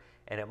soldier,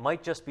 and it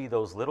might just be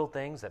those little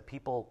things that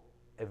people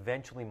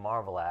eventually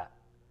marvel at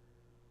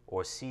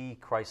or see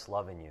Christ's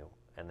love in you,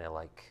 and they're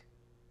like,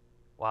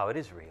 wow, it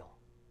is real.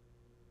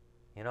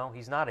 You know,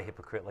 He's not a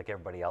hypocrite like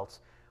everybody else,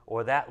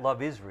 or that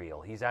love is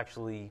real. He's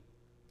actually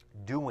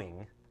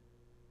doing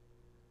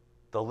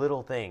the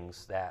little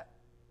things that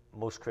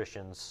most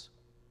Christians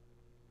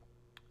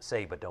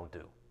say but don't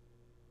do.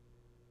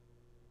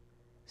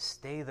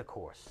 Stay the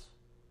course.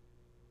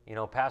 You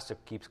know, Pastor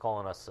keeps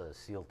calling us a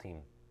SEAL Team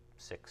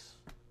 6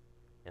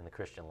 in the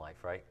Christian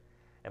life, right?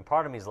 And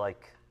part of me is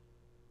like,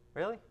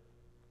 really?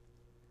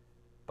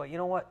 But you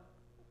know what?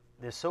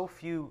 There's so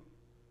few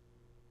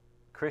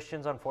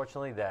Christians,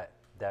 unfortunately, that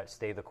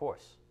stay the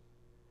course,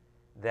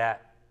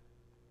 that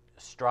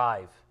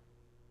strive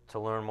to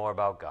learn more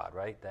about God,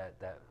 right?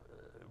 That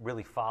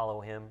really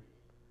follow Him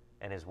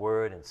and His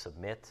word and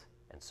submit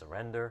and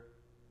surrender.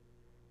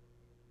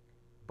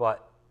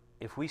 But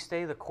if we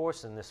stay the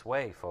course in this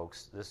way,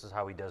 folks, this is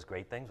how He does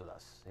great things with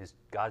us.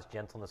 God's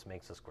gentleness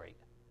makes us great.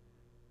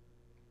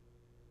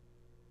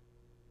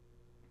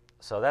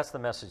 So that's the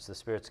message the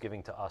Spirit's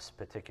giving to us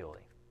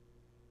particularly.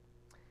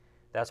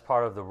 That's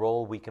part of the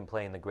role we can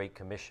play in the Great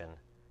Commission,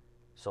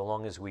 so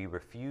long as we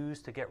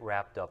refuse to get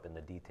wrapped up in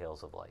the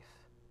details of life.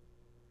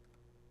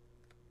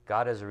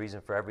 God has a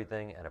reason for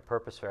everything and a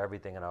purpose for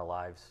everything in our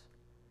lives.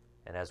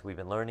 And as we've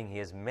been learning, He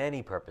has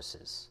many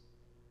purposes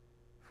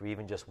for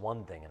even just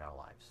one thing in our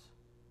lives.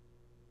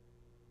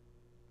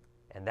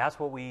 And that's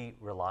what we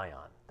rely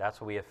on. That's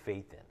what we have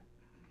faith in.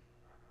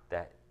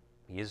 That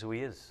He is who He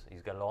is.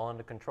 He's got it all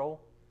under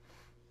control.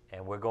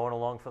 And we're going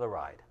along for the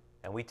ride.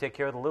 And we take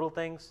care of the little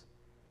things.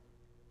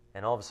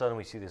 And all of a sudden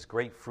we see this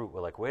great fruit.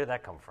 We're like, where did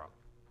that come from?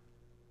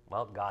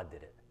 Well, God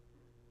did it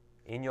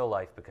in your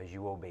life because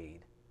you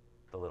obeyed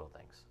the little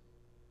things.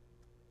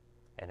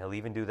 And He'll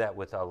even do that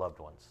with our loved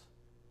ones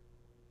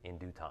in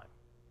due time.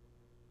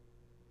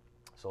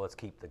 So let's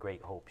keep the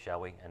great hope,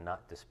 shall we? And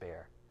not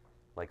despair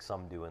like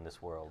some do in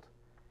this world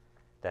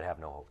that have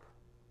no hope.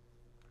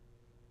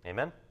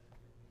 Amen?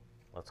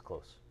 Let's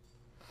close.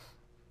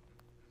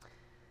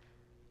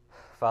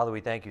 Father,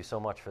 we thank you so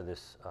much for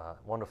this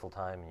wonderful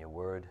time in your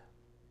word.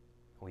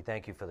 We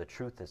thank you for the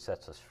truth that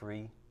sets us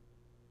free.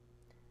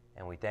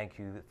 And we thank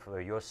you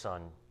for your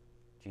Son,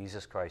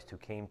 Jesus Christ, who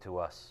came to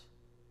us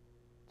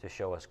to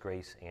show us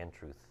grace and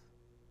truth.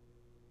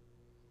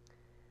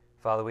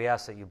 Father, we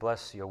ask that you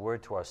bless your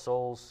word to our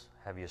souls,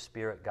 have your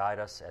Spirit guide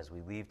us as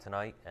we leave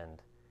tonight,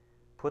 and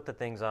put the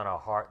things on our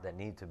heart that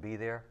need to be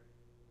there.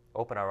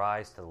 Open our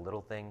eyes to the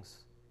little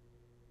things.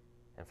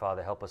 And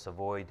Father, help us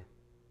avoid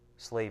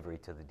slavery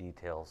to the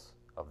details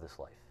of this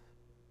life.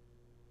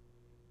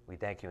 We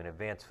thank you in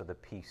advance for the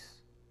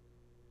peace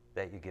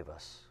that you give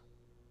us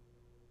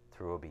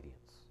through obedience.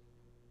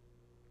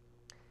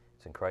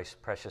 It's in Christ's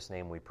precious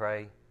name we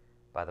pray,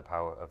 by the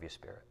power of your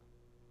Spirit.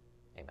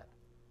 Amen.